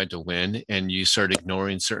want your side to win, and you start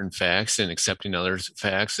ignoring certain facts and accepting other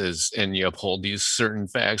facts and you uphold these certain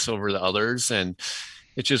facts over the others, and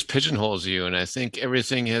it just pigeonholes you. And I think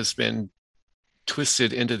everything has been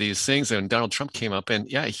twisted into these things. And Donald Trump came up, and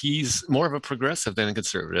yeah, he's more of a progressive than a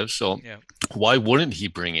conservative. So Yeah. why wouldn't he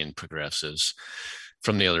bring in progressives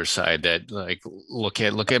from the other side that look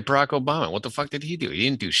at Barack Obama? What the fuck did he do? He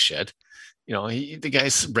didn't do shit. The guy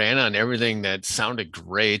ran on everything that sounded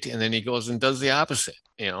great, and then he goes and does the opposite.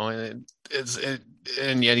 And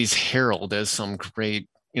yet he's heralded as some great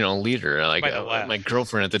leader. Like By the my left.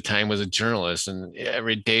 girlfriend at the time was a journalist, and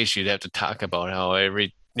every day she'd have to talk about how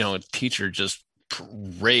every teacher just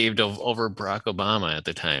raved over Barack Obama at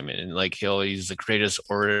the time, and like he's the greatest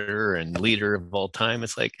orator and leader of all time.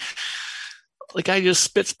 It's like I just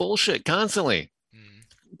spits bullshit constantly, Mm.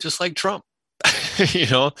 just like Trump. you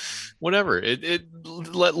know Whatever.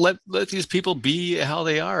 Let these people be how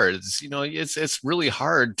they are. It's really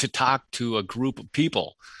hard to talk to a group of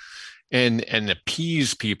people and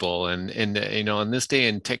appease people, and in this day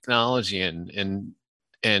in technology and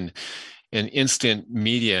instant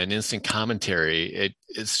media and instant commentary,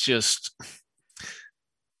 it's just,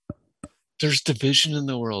 there's division in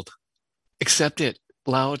the world. Accept it,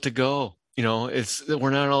 allow it to go. We're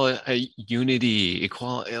not all a unity,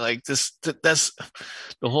 equality, like this. That's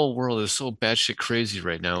the whole world is so batshit crazy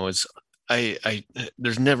right now. I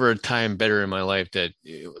there's never a time better in my life that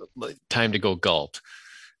time to go gulp.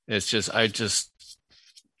 That's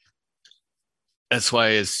why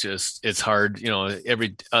it's hard.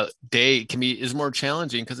 Every day is more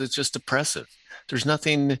challenging because it's just depressive. There's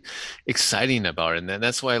nothing exciting about it. And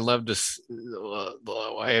that's why I love this.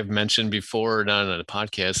 I have mentioned before, not on a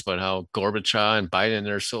podcast, but how Gorbachev and Biden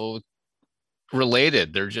are so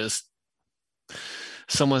related. They're just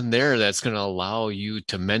someone there that's going to allow you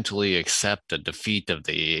to mentally accept the defeat of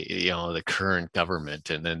the current government,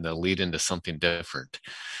 and then they'll lead into something different.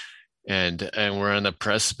 And we're on the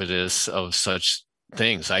precipice of such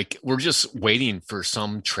things. We're just waiting for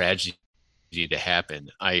some tragedy to happen.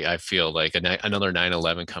 I feel like another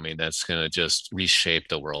 9/11 coming that's going to just reshape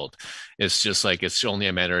the world. It's just like it's only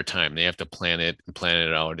a matter of time. They have to plan it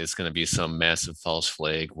out. It's going to be some massive false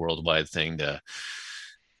flag worldwide thing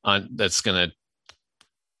that's going to,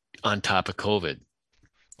 on top of COVID.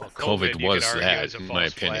 Well, COVID you could was argue, that, is a in my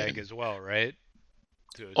false flag opinion. as well, right?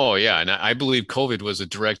 Oh yeah, and I believe COVID was a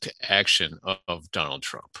direct action of Donald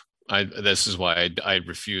Trump. This is why I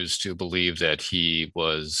refuse to believe that he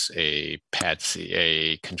was a patsy,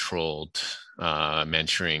 a controlled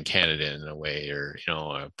Manchurian candidate in a way, or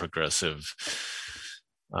a progressive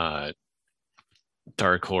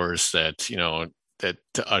dark horse that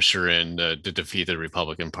to usher in to defeat the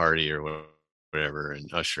Republican Party or whatever, and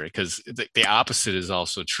usher it, because the opposite is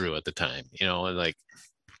also true at the time. Like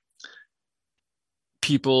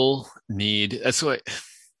people need. That's what.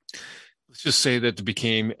 Let's just say that it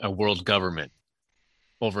became a world government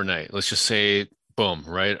overnight. Let's just say, boom,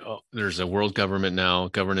 right? Oh, there's a world government now,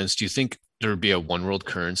 governance. Do you think there would be a one world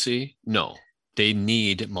currency? No. They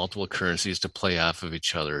need multiple currencies to play off of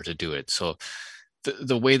each other to do it. So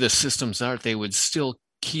the way the systems are, they would still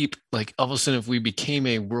keep, like, all of a sudden, if we became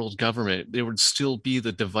a world government, there would still be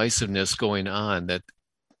the divisiveness going on, that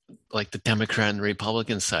like the Democrat and the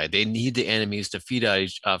Republican side, they need the enemies to feed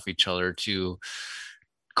off each other to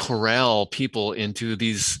corral people into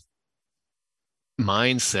these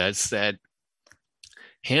mindsets that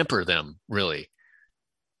hamper them, really,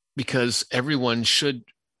 because everyone should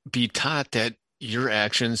be taught that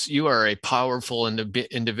you are a powerful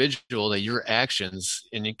individual, that your actions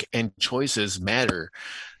and choices matter,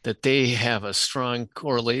 that they have a strong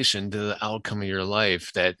correlation to the outcome of your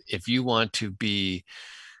life, that if you want to be,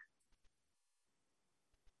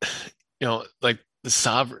 like, the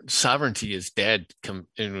sovereignty is dead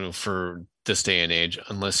for this day and age,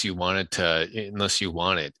 unless you want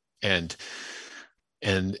it. And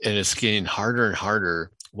it's getting harder and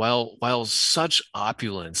harder, while such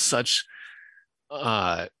opulence, such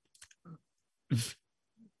uh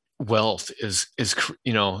wealth is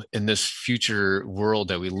in this future world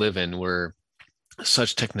that we live in, where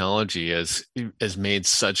such technology has made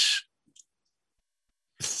such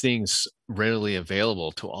things readily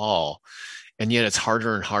available to all, and yet it's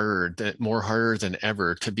harder and harder, more harder than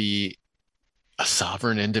ever, to be a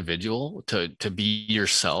sovereign individual, to be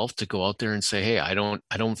yourself, to go out there and say, hey, I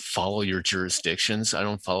don't follow your jurisdictions, I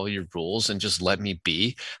don't follow your rules, and just let me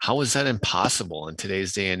be. How is that impossible in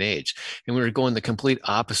today's day and age? And we were going the complete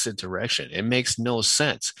opposite direction. It makes no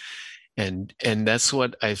sense. And that's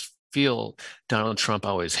what I feel Donald Trump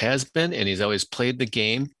always has been, and he's always played the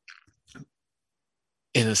game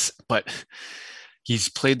but he's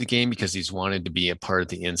played the game because he's wanted to be a part of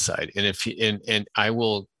the inside. And if he and I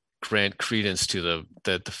will grant credence to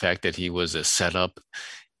the fact that he was a setup,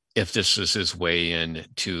 if this was his way in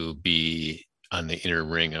to be on the inner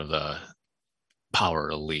ring of the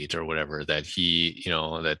power elite or whatever, that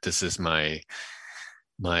that this is my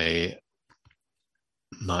my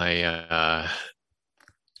my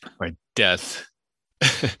death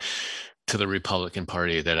to the Republican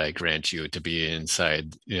Party, that I grant you to be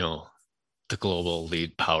inside, the global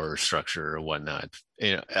elite power structure or whatnot.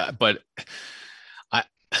 But I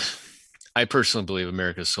I personally believe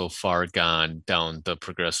America is so far gone down the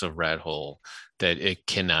progressive rat hole that it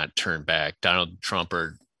cannot turn back. Donald Trump,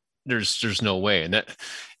 or there's no way. And that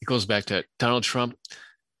it goes back to Donald Trump.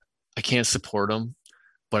 I can't support him,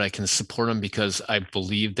 but I can support him because I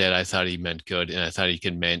believe that I thought he meant good, and I thought he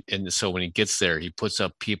could meant. And so when he gets there, he puts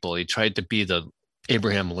up people. He tried to be the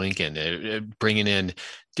Abraham Lincoln, bringing in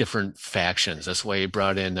different factions. That's why he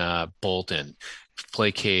brought in Bolton,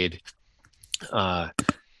 placate.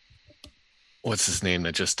 What's his name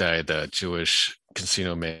that just died? The Jewish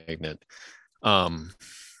casino magnate.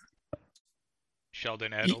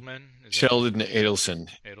 Sheldon Edelman. Sheldon Adelson.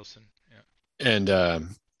 Adelson. Yeah. And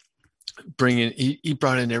he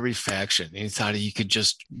brought in every faction, and he thought he could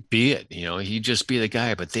just be it. He'd just be the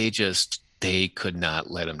guy, but they could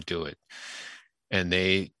not let him do it. And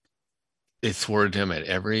they thwarted him at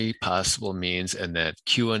every possible means, and that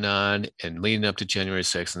QAnon and leading up to January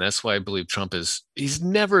 6th. And that's why I believe Trump he's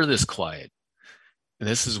never this quiet. And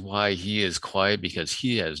this is why he is quiet, because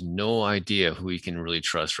he has no idea who he can really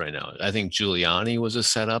trust right now. I think Giuliani was a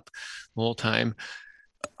setup the whole time.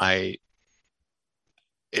 The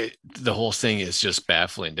whole thing is just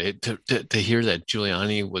baffling to hear that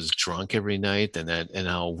Giuliani was drunk every night, and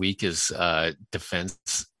how weak his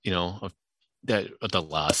defense, of the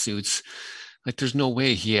lawsuits. Like, there's no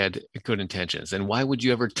way he had good intentions. And why would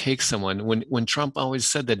you ever take someone when Trump always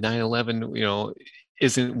said that 9/11,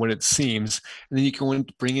 isn't what it seems, and then you go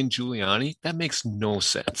and bring in Giuliani? That makes no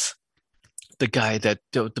sense. The guy that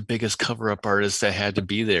the biggest cover-up artist that had to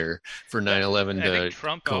be there for 9/11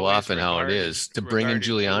 to go off, and how it is to bring in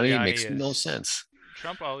Giuliani makes no sense.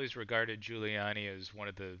 Trump always regarded Giuliani as one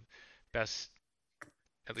of the best,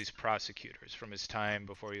 at least prosecutors from his time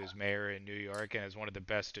before he was mayor in New York, and as one of the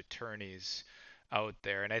best attorneys out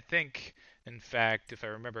there. And I think, in fact, if I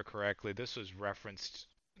remember correctly, this was referenced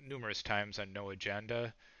numerous times on No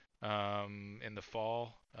Agenda in the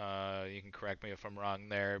fall. You can correct me if I'm wrong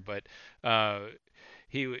there, but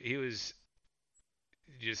he was,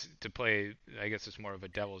 just to play, I guess it's more of a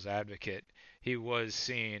devil's advocate, he was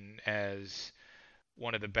seen as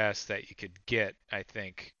one of the best that you could get, I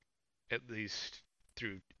think, at least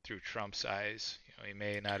through Trump's eyes. He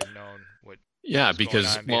may not have known what Yeah, was going because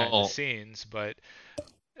on behind the well, scenes, but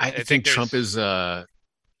I I think think Trump there's is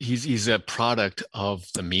he's a product of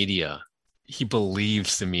the media. He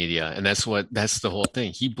believes the media, and that's the whole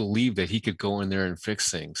thing. He believed that he could go in there and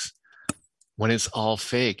fix things when it's all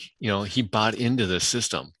fake. He bought into the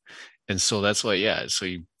system, and so that's why, yeah. So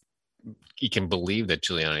he can believe that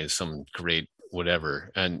Giuliani is some great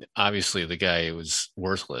whatever, and obviously the guy was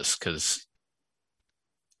worthless because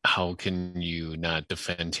how can you not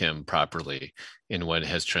defend him properly in what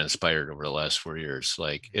has transpired over the last 4 years?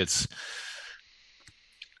 Like it's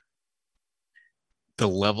the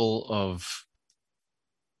level of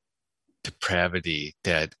depravity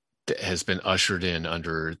that has been ushered in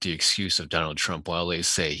under the excuse of Donald Trump while they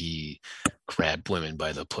say he grabbed women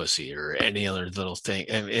by the pussy or any other little thing.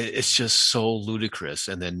 And it's just so ludicrous.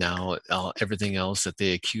 And then now everything else that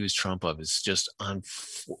they accuse Trump of is just on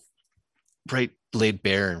right laid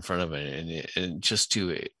bare in front of it. And just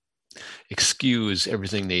to excuse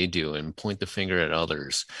everything they do and point the finger at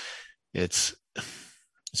others, it's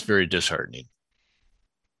very disheartening.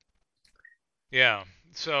 yeah.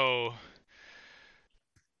 So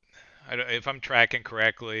if I'm tracking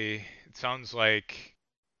correctly, it sounds like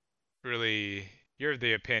really you're of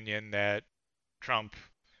the opinion that Trump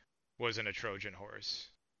wasn't a Trojan horse.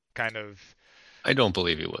 Kind of, I don't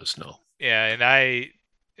believe he was, no. yeah, and I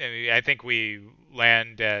mean, I think we're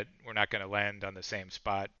not going to land on the same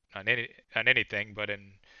spot on anything, but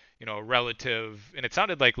in a relative, and it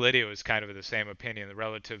sounded like Lydia was kind of of the same opinion, the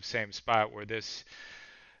relative same spot where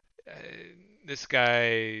uh, this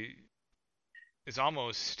guy is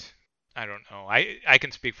almost, I don't know. I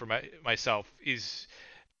can speak for myself. He's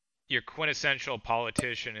your quintessential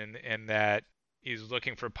politician in that he's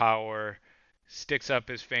looking for power, sticks up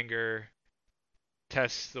his finger,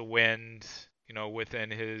 tests the wind, within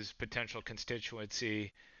his potential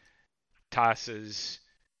constituency, tosses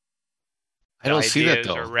I don't see that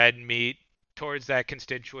ideas or though. red meat towards that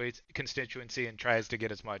constituency and tries to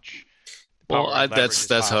get as much Well, power and leverage as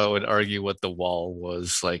that's how I would possible. argue what the wall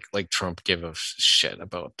was like. Like Trump gave a shit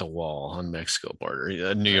about the wall on Mexico border.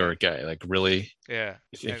 A New Right. York guy, like really? Yeah.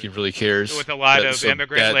 You think he And really cares? with a lot That of so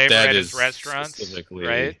immigrant labor that at is his restaurants,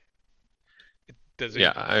 right? specifically, Does he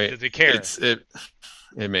yeah. I mean, does he care?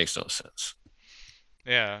 it makes no sense.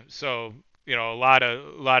 Yeah. So, a lot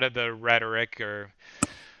of the rhetoric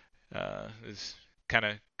is kind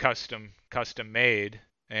of custom made,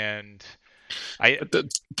 and I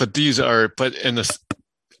But these are but in this.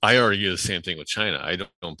 I argue the same thing with China. I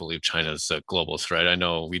don't believe China is a global threat. I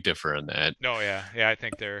know we differ on that. no, yeah, I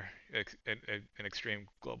think they're an extreme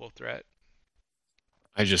global threat.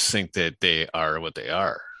 I just think that they are what they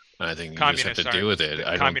are. I think you just have to Communists deal aren't with it.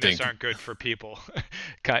 I don't communists think. aren't good for people.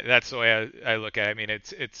 That's the way I look at it. I mean,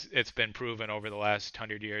 it's been proven over the last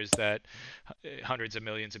 100 years that hundreds of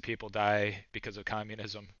millions of people die because of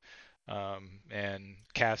communism, and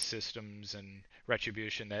caste systems and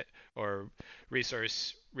retribution that or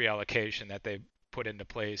resource reallocation that they put into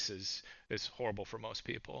place is horrible for most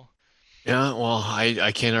people. Yeah, well,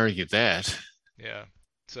 I can't argue that. Yeah.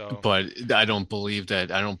 So But I don't believe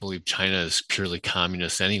China is purely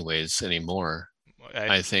communist anyways anymore. I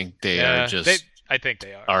I think they are yeah, they just I think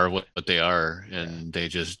they are. are what they are, Yeah. and they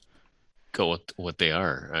just go with what they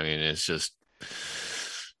are. I mean, it's just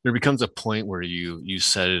there becomes a point where you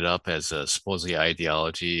set it up as a supposedly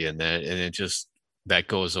ideology, and it just that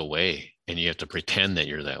goes away, and you have to pretend that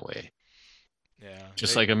you're that way. Yeah.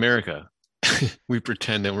 Just like America. We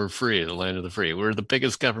pretend that we're free, the land of the free. We're the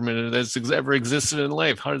biggest government that's ever existed in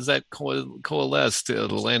life. How does that coalesce to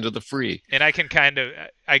the land of the free? And I can kind of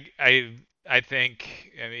I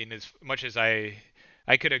think, I mean, as much as I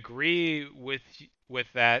could agree with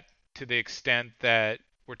that to the extent that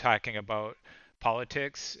we're talking about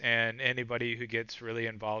politics, and anybody who gets really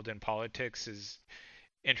involved in politics is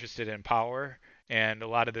interested in power, and a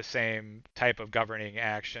lot of the same type of governing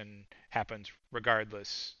action happens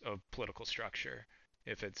regardless of political structure,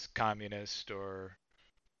 if it's communist or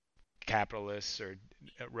capitalists or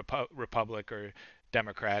republic or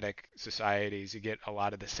democratic societies. You get a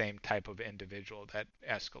lot of the same type of individual that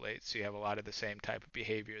escalates. You have a lot of the same type of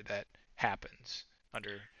behavior that happens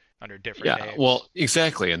under different Yeah, names. well,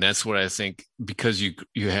 exactly, and that's what I think because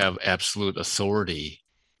you have absolute authority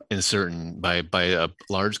in certain by a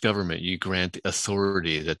large government, you grant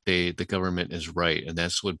authority that the government is right, and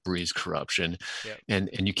that's what breeds corruption, Yeah. and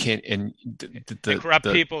you can't and And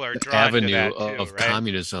corrupt people are the drawn to avenue that too, of right?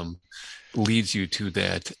 communism leads you to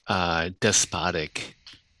that despotic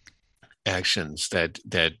actions that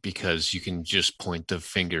because you can just point the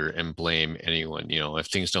finger and blame anyone. If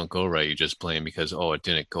things don't go right, you just blame because, oh, it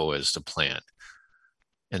didn't go as the plan.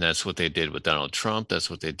 And that's what they did with Donald Trump. That's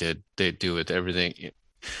what they do with everything.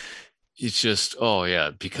 It's just, oh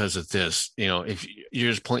yeah, because of this, if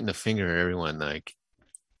you're just pointing the finger at everyone, like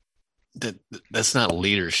that, that's not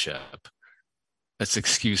leadership. That's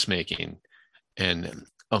excuse making and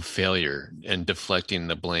of failure and deflecting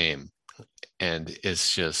the blame. And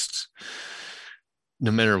it's just,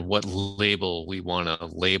 no matter what label we want to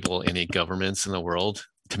label any governments in the world,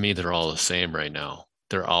 to me, they're all the same right now.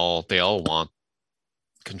 They all want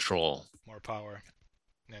control, more power.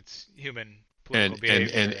 That's human political and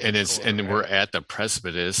behavior. and we're at the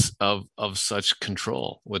precipice of such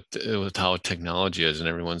control with how technology is, and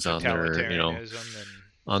everyone's on their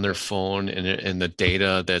on their phone, and the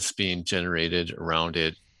data that's being generated around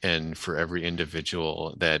it, and for every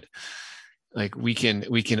individual that, like, we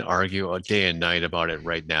can argue a day and night about it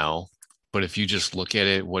right now, but if you just look at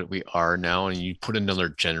it, what we are now, and you put another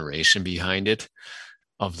generation behind it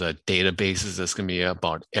of the databases that's going to be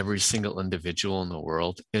about every single individual in the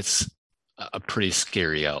world, it's a pretty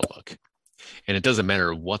scary outlook. And it doesn't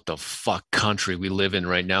matter what the fuck country we live in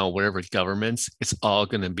right now, whatever governments, it's all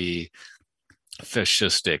going to be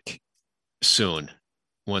fascistic soon,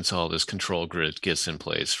 once all this control grid gets in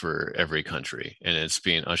place for every country. And it's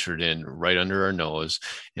being ushered in right under our nose.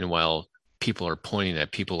 And while people are pointing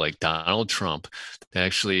at people like Donald Trump, that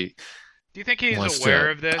actually... Do you think he's aware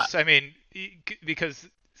of this? I mean, because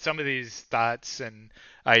some of these thoughts and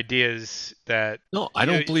ideas that... No, I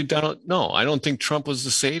don't believe Donald... No, I don't think Trump was the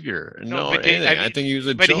savior. No, I think he was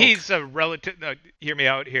a joke. But he's a relative... hear me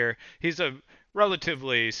out here. He's a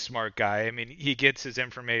relatively smart guy. I mean, he gets his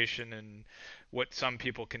information in what some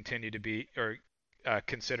people continue to be, or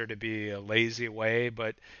consider to be, a lazy way,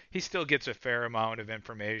 but he still gets a fair amount of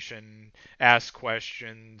information, asks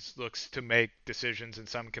questions, looks to make decisions in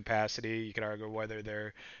some capacity. You could argue whether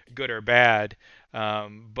they're good or bad,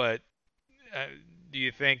 but do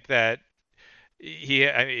you think that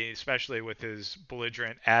I mean, especially with his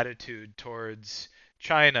belligerent attitude towards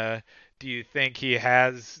China, do you think he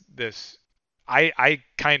has this... I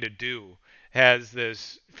kind of do, has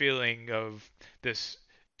this feeling of this,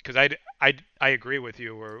 because I agree with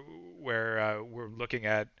you where we're looking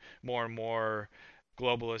at more and more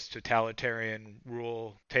globalist totalitarian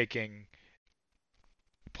rule taking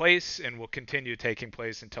place, and will continue taking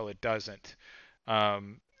place until it doesn't.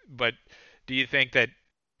 But do you think that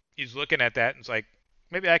he's looking at that and it's like,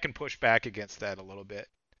 maybe I can push back against that a little bit?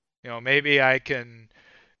 Maybe I can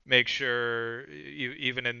make sure,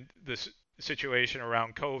 even in this situation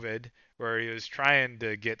around COVID, where he was trying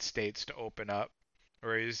to get states to open up,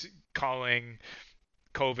 or he's calling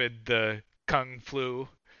COVID the Kung flu,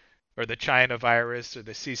 or the China virus, or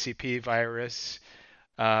the CCP virus.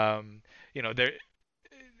 There,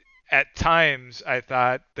 at times I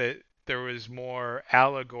thought that there was more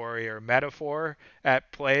allegory or metaphor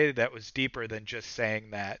at play that was deeper than just saying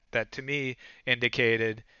that. That to me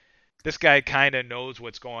indicated this guy kind of knows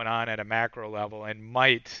what's going on at a macro level, and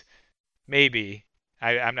maybe,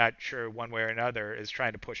 I'm not sure one way or another, is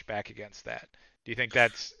trying to push back against that. Do you think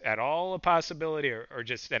that's at all a possibility, or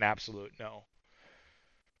just an absolute no?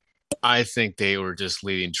 I think they were just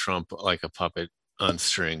leading Trump like a puppet on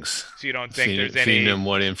strings. So you don't think there's any feeding him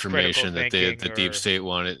what information that the deep or state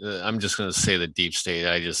wanted? I'm just going to say the deep state.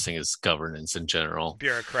 I just think it's governance in general.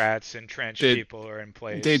 Bureaucrats, entrenched people are in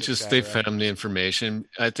place. They fed him the information.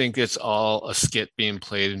 I think it's all a skit being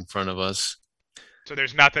played in front of us. So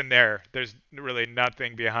there's nothing there. There's really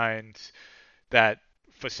nothing behind that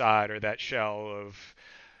facade or that shell of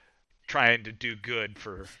trying to do good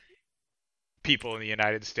for people in the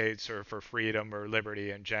United States, or for freedom or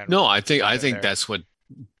liberty in general. No, I think that's what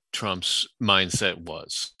Trump's mindset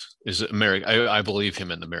was, is America. I believe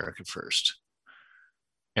him in America first.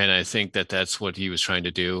 And I think that that's what he was trying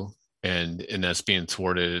to do. And that's being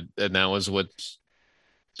thwarted. And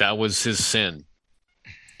that was his sin,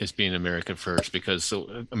 is being America first, because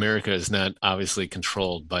America is not obviously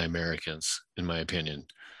controlled by Americans, in my opinion.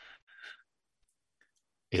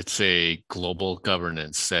 It's a global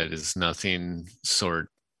governance that is nothing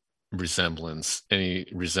any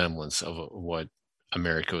resemblance of what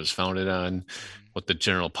America was founded on, what the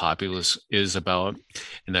general populace is about.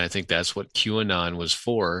 And I think that's what QAnon was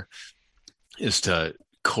for, is to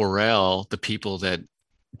corral the people that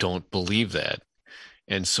don't believe that.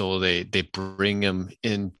 And so they bring them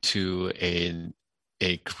into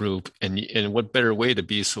a group, and what better way to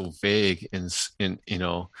be so vague and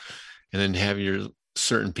then have your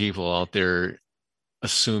certain people out there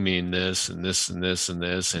assuming this and this and this and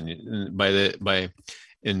this, and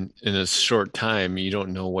in a short time you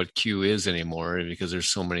don't know what Q is anymore, because there's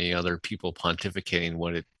so many other people pontificating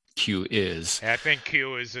what it Q is. I think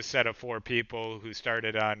Q is a set of four people who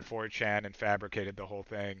started on 4chan and fabricated the whole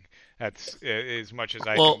thing. That's as much as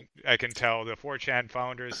Well, I can tell. The 4chan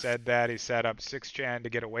founders said that he set up 6chan to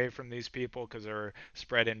get away from these people because they're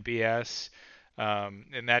spreading BS.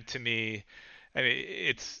 And that to me, I mean,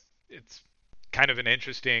 it's kind of an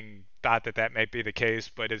interesting thought that that might be the case.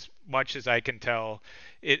 But as much as I can tell,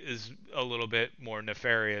 it is a little bit more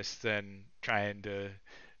nefarious than trying to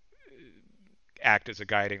act as a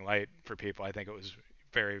guiding light for people. I think it was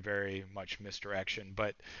very, very much misdirection.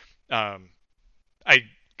 But um, I,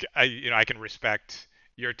 I can respect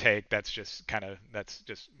your take. That's just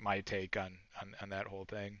my take on that whole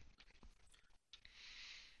thing.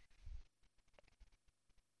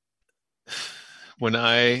 when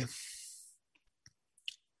I,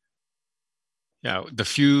 yeah, the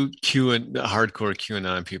few hardcore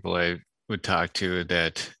QAnon people I would talk to,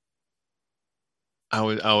 that I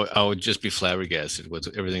would just be flabbergasted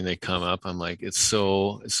with everything they come up. I'm like, it's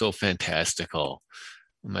so fantastical.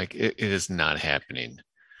 I'm like, it is not happening.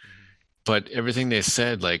 But everything they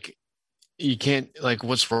said, like, you can't, like,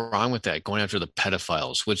 what's wrong with that? Going after the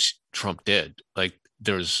pedophiles, which Trump did. Like,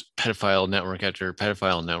 there was pedophile network after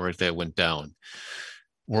pedophile network that went down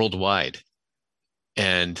worldwide.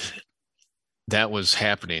 And that was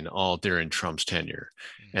happening all during Trump's tenure.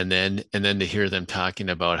 And then to hear them talking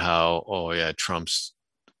about how, oh yeah, Trump's,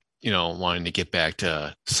 wanting to get back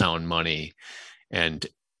to sound money. And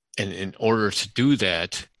in order to do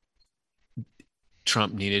that,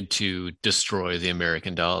 Trump needed to destroy the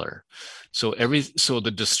American dollar. So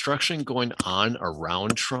the destruction going on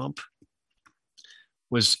around Trump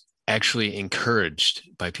was actually encouraged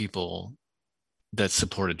by people that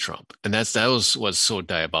supported Trump. And that was what's so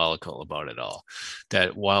diabolical about it all.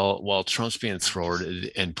 That while Trump's being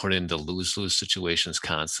thwarted and put into lose-lose situations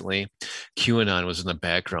constantly, QAnon was in the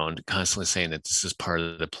background constantly saying that this is part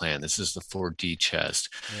of the plan. This is the 4D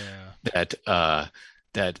chest. Yeah.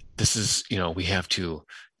 That this is, we have to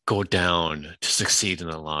go down to succeed in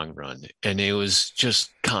the long run. And it was just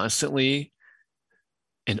constantly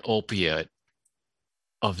an opiate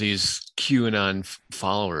of these QAnon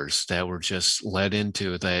followers that were just led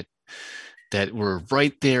into that were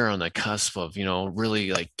right there on the cusp of,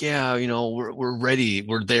 really like, yeah, we're ready.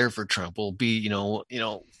 We're there for Trump. We'll be,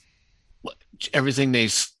 everything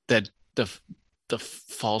that the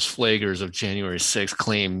false flaggers of January 6th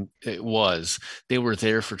claim it was, they were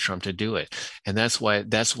there for Trump to do it. And that's what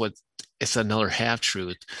it's another half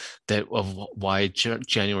truth that of why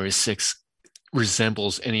January 6th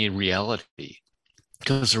resembles any reality.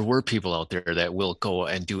 Because there were people out there that will go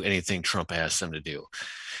and do anything Trump asked them to do.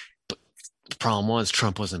 But the problem was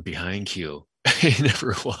Trump wasn't behind Q. He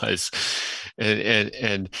never was.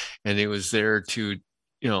 And it was there to,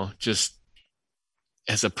 just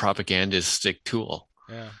as a propagandistic tool.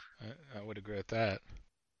 Yeah, I would agree with that.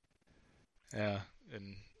 Yeah,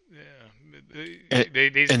 and yeah,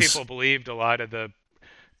 these people believed a lot of the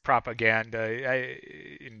propaganda.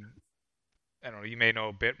 I don't know, you may know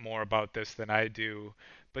a bit more about this than I do,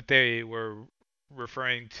 but they were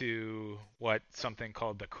referring to something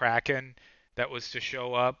called the Kraken that was to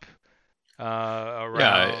show up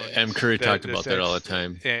around M. Curry talked the about that all the six,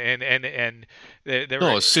 time. and they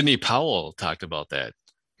No, were, Sidney Powell talked about that.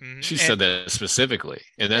 She said that specifically,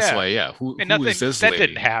 and that's why, who is this that lady?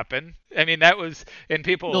 didn't happen. I mean, that was, and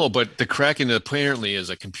people. No, but the Kraken apparently is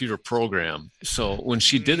a computer program. So when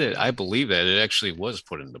she did it, I believe that it actually was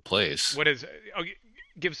put into place. What is?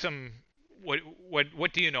 Give some.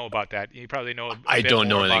 What do you know about that? You probably know. I don't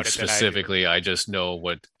know anything specifically. specifically. I just know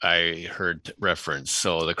what I heard referenced.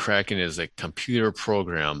 So the Kraken is a computer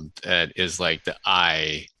program that is like the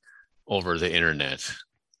eye over the internet,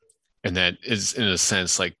 and that is in a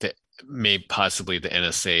sense like possibly the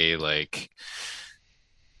NSA like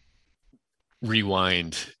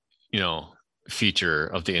rewind, feature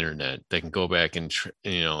of the internet that can go back and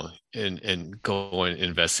and go and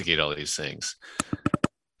investigate all these things.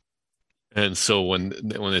 And so when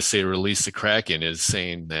they say release the Kraken, is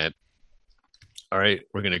saying that, all right,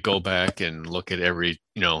 we're going to go back and look at every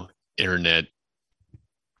internet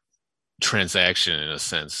transaction, in a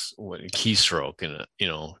sense, what keystroke, and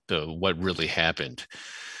what really happened.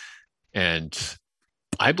 And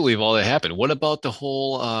I believe all that happened. What about the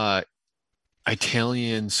whole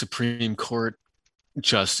Italian Supreme Court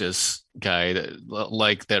justice guy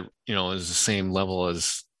that is the same level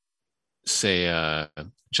as, say,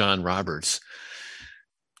 John Roberts?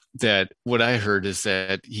 That what I heard is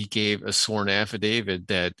that he gave a sworn affidavit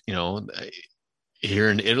that, here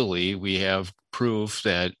in Italy, we have proof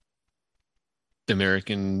that the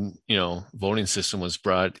American, voting system was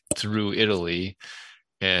brought through Italy,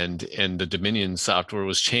 and the Dominion software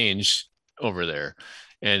was changed over there.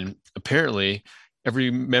 And apparently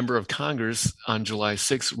every member of Congress on July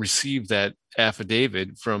 6th received that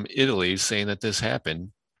affidavit from Italy saying that this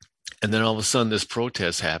happened. And then all of a sudden this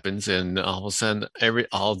protest happens, and all of a sudden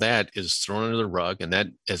all that is thrown under the rug, and that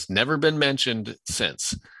has never been mentioned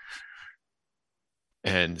since.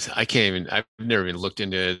 And I've never even looked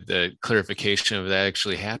into the clarification of that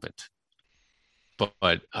actually happened.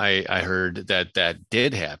 But I heard that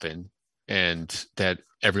did happen, and that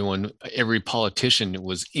every politician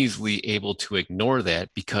was easily able to ignore that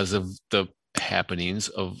because of the happenings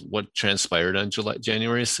of what transpired on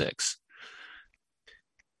January 6th.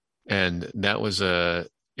 And that was a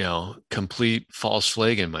complete false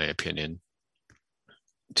flag, in my opinion,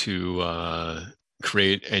 to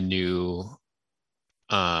create a new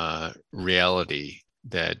reality,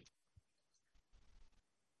 that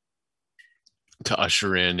to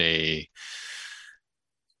usher in a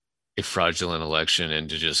fraudulent election and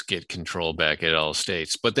to just get control back at all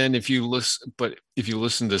states. But then if you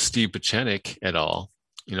listen to Steve Pieczenik at all,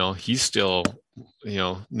 he's still,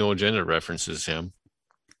 No Agenda references him,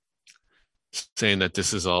 saying that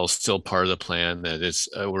this is all still part of the plan, that it's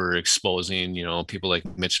we're exposing, people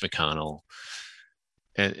like Mitch McConnell.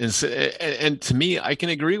 And to me, I can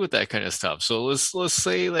agree with that kind of stuff. So let's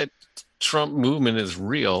say that Trump movement is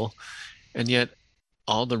real, and yet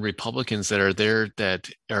all the Republicans that are there, that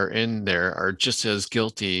are in there, are just as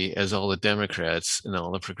guilty as all the Democrats and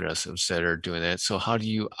all the progressives that are doing that. So how do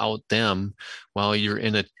you out them while you're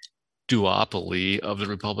in a duopoly of the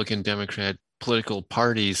Republican Democrat political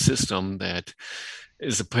party system that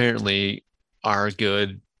is apparently R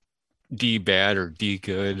good, D bad, or D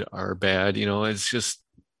good, R bad? It's just,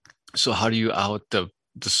 so how do you out the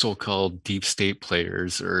so-called deep state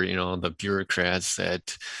players, or the bureaucrats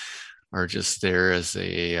that are just there as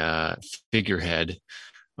a figurehead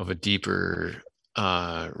of a deeper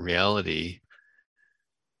reality,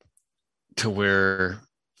 to where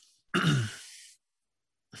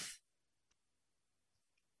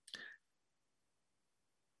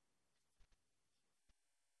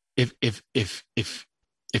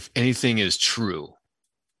if anything is true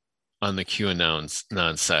on the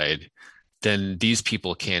QAnon side, then these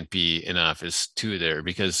people can't be in office too there,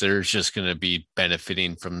 because they're just going to be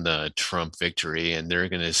benefiting from the Trump victory, and they're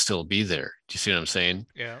going to still be there. Do you see what I'm saying?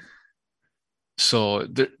 Yeah. So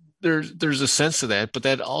there's a sense of that, but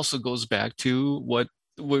that also goes back to what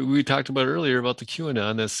we talked about earlier about the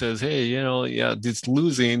QAnon that says, hey, this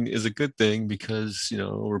losing is a good thing because,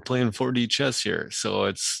 we're playing 4D chess here.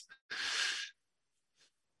 So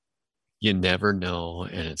you never know,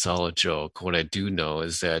 and it's all a joke. What I do know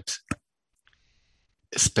is that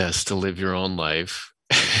it's best to live your own life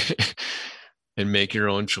and make your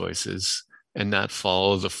own choices, and not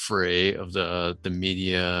follow the fray of the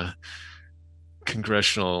media,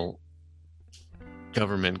 congressional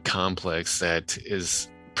government complex that is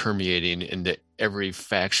permeating into every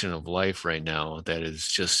faction of life right now, that is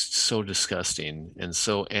just so disgusting and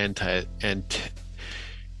so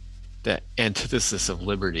that antithesis of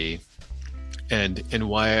liberty. And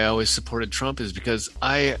why I always supported Trump is because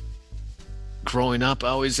growing up, I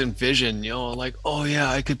always envisioned, like, oh yeah,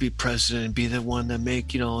 I could be president and be the one that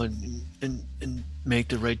make, and make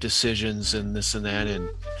the right decisions and this and that.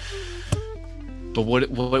 But what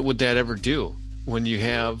would that ever do when you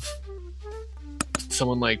have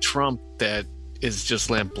someone like Trump that is just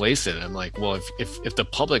lambasted? I'm like, well, if the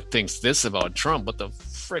public thinks this about Trump, what the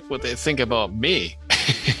frick would they think about me?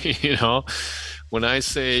 When I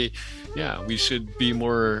say, yeah, we should be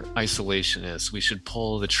more isolationist, we should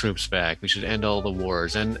pull the troops back, we should end all the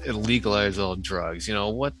wars and legalize all drugs,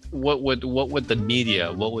 what would the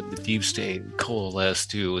media, what would the deep state coalesce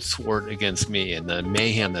to thwart against me, and the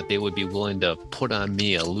mayhem that they would be willing to put on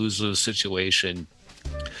me, a lose-lose situation,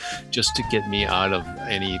 just to get me out of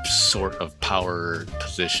any sort of power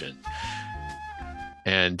position.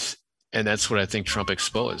 And that's what I think Trump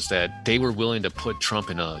exposed, that they were willing to put Trump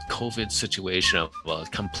in a COVID situation, a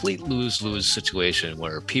complete lose-lose situation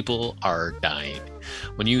where people are dying.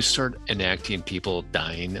 When you start enacting people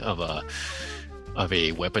dying of a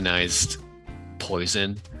weaponized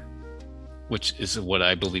poison, which is what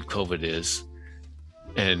I believe COVID is,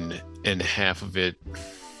 and half of it,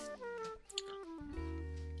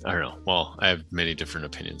 I don't know. Well, I have many different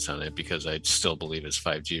opinions on it because I still believe it's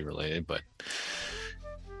 5G related, but.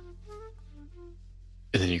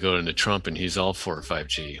 And then you go into Trump and he's all for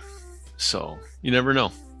 5G. So you never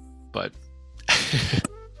know. But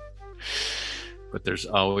but there's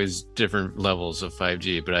always different levels of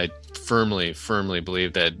 5G. But I firmly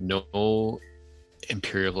believe that no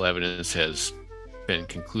empirical evidence has been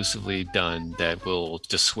conclusively done that will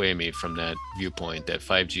dissuade me from that viewpoint that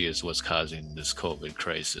 5G is what's causing this COVID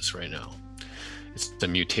crisis right now. It's the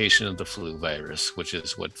mutation of the flu virus, which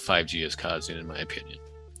is what 5G is causing, in my opinion.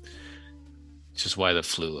 Which is why the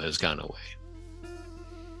flu has gone away.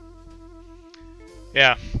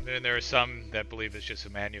 Yeah, and there are some that believe it's just a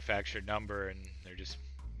manufactured number, and they're just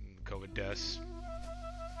COVID deaths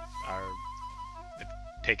are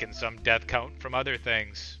taking some death count from other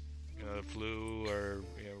things, the flu or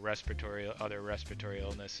other respiratory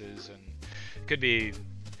illnesses, and it could be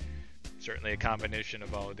certainly a combination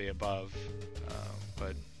of all of the above.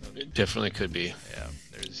 But it definitely could be. Yeah,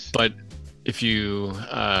 there's. But if you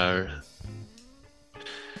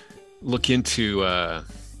look into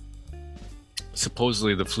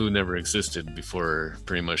supposedly the flu never existed before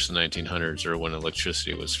pretty much the 1900s or when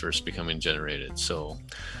electricity was first becoming generated. So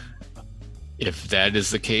if that is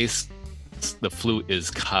the case, the flu is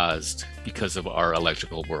caused because of our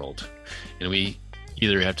electrical world. And we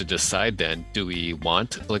either have to decide then, do we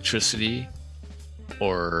want electricity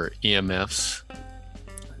or EMFs,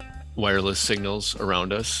 wireless signals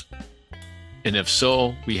around us? And if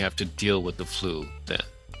so, we have to deal with the flu then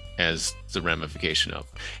as the ramification of.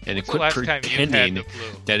 And When's quit pretending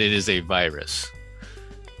that it is a virus,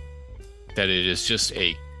 that it is just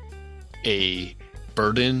a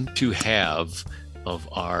burden to have of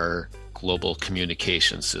our global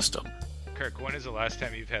communication system. Kirk, when is the last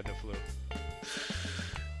time you've had the flu?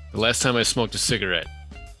 The last time I smoked a cigarette,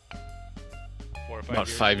 4 or 5 about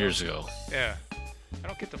years 5 ago? years ago. Yeah, I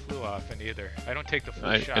don't get the flu often either. I don't take the flu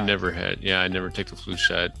I shot. never had. Yeah, I never take the flu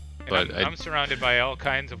shot. And But I'm surrounded by all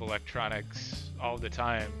kinds of electronics all the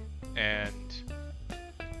time, and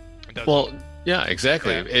it doesn't. well, yeah,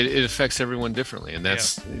 exactly. Yeah. It affects everyone differently, and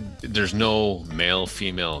that's there's no male,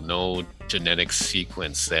 female, no genetic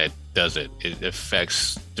sequence that does it. It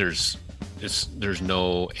affects. There's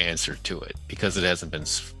no answer to it because it hasn't been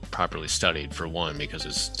properly studied, for one, because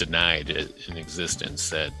it's denied in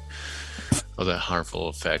existence that of the harmful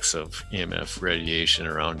effects of EMF radiation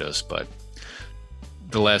around us. But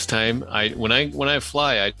the last time when I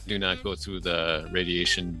fly, I do not go through the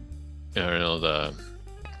radiation. I don't know, the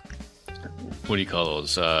what do you call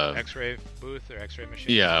those? X-ray booth or X-ray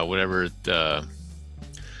machine. Yeah, whatever.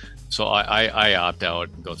 So I opt out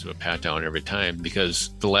and go through a pat down every time, because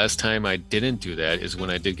the last time I didn't do that is when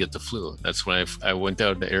I did get the flu. That's when I went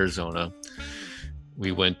out to Arizona.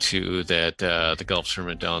 We went to the golf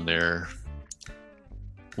tournament down there,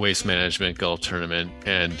 Waste Management golf tournament,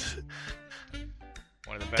 and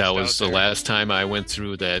One of the best that was out the there. last time I went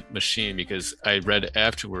through that machine, because I read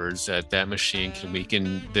afterwards that machine can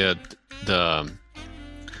weaken the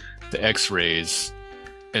X-rays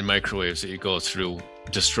and microwaves that you go through.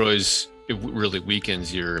 It really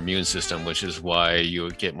weakens your immune system, which is why you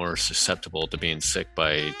would get more susceptible to being sick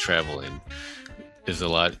by traveling. Is a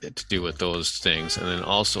lot to do with those things. And then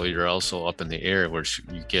also you're also up in the air, where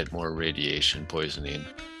you get more radiation poisoning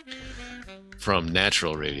from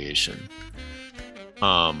natural radiation.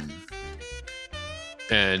 And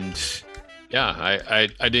yeah,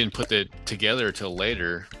 I didn't put that together till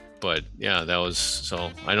later, but yeah, that was,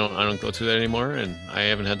 so I don't go through that anymore, and I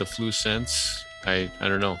haven't had the flu since. I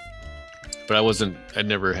don't know, but I'd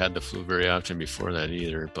never had the flu very often before that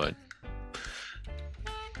either. But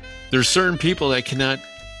there's certain people that cannot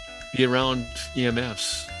be around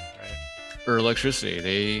EMFs Right. or electricity.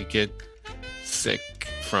 They get sick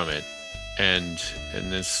from it, and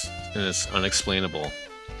it's unexplainable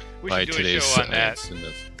We by should do a today's show on that. science.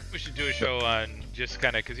 And We should do a show on just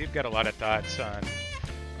kind of, because you've got a lot of thoughts on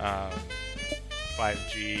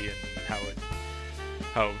 5G and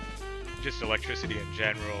how just electricity in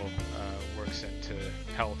general works into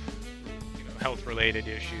health, health-related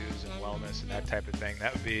issues and wellness and that type of thing.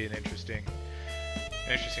 That would be an interesting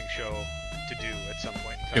show to do at some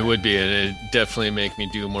point in time. It would be, and it definitely make me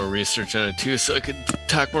do more research on it too, so I could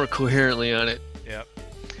talk more coherently on it. Yep.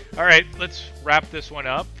 All right, let's wrap this one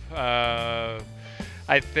up. I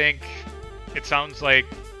think it sounds like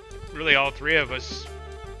really all three of us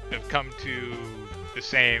have come to the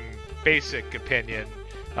same basic opinion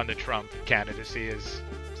on the Trump candidacy. It's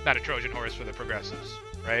not a Trojan horse for the progressives,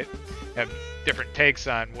 right? Have different takes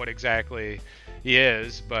on what exactly he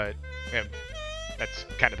is, but that's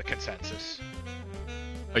kind of the consensus.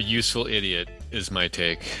 A useful idiot is my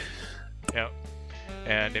take. Yep.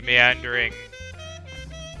 And a meandering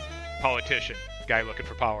politician, guy looking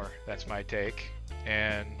for power. That's my take.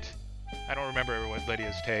 And I don't remember what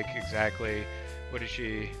Lydia's take exactly. What is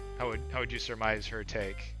she? How would you surmise her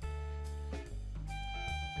take?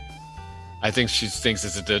 I think she thinks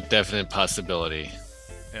it's a definite possibility.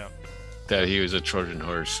 Yeah. that he was a Trojan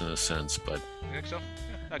horse in a sense, but You think so?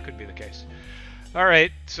 Yeah, that could be the case. All right,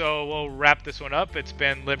 so we'll wrap this one up. It's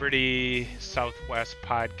been Liberty Southwest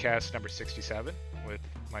podcast number 67 with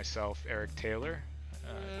myself, Eric Taylor,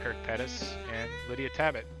 Kirk Pettis, and Lydia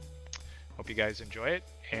Tabbitt. Hope you guys enjoy it,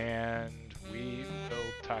 and we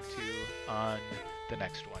will talk to you on the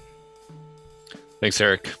next one. thanks,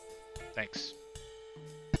 Eric. Thanks.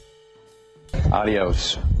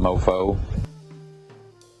 Adios, mofo.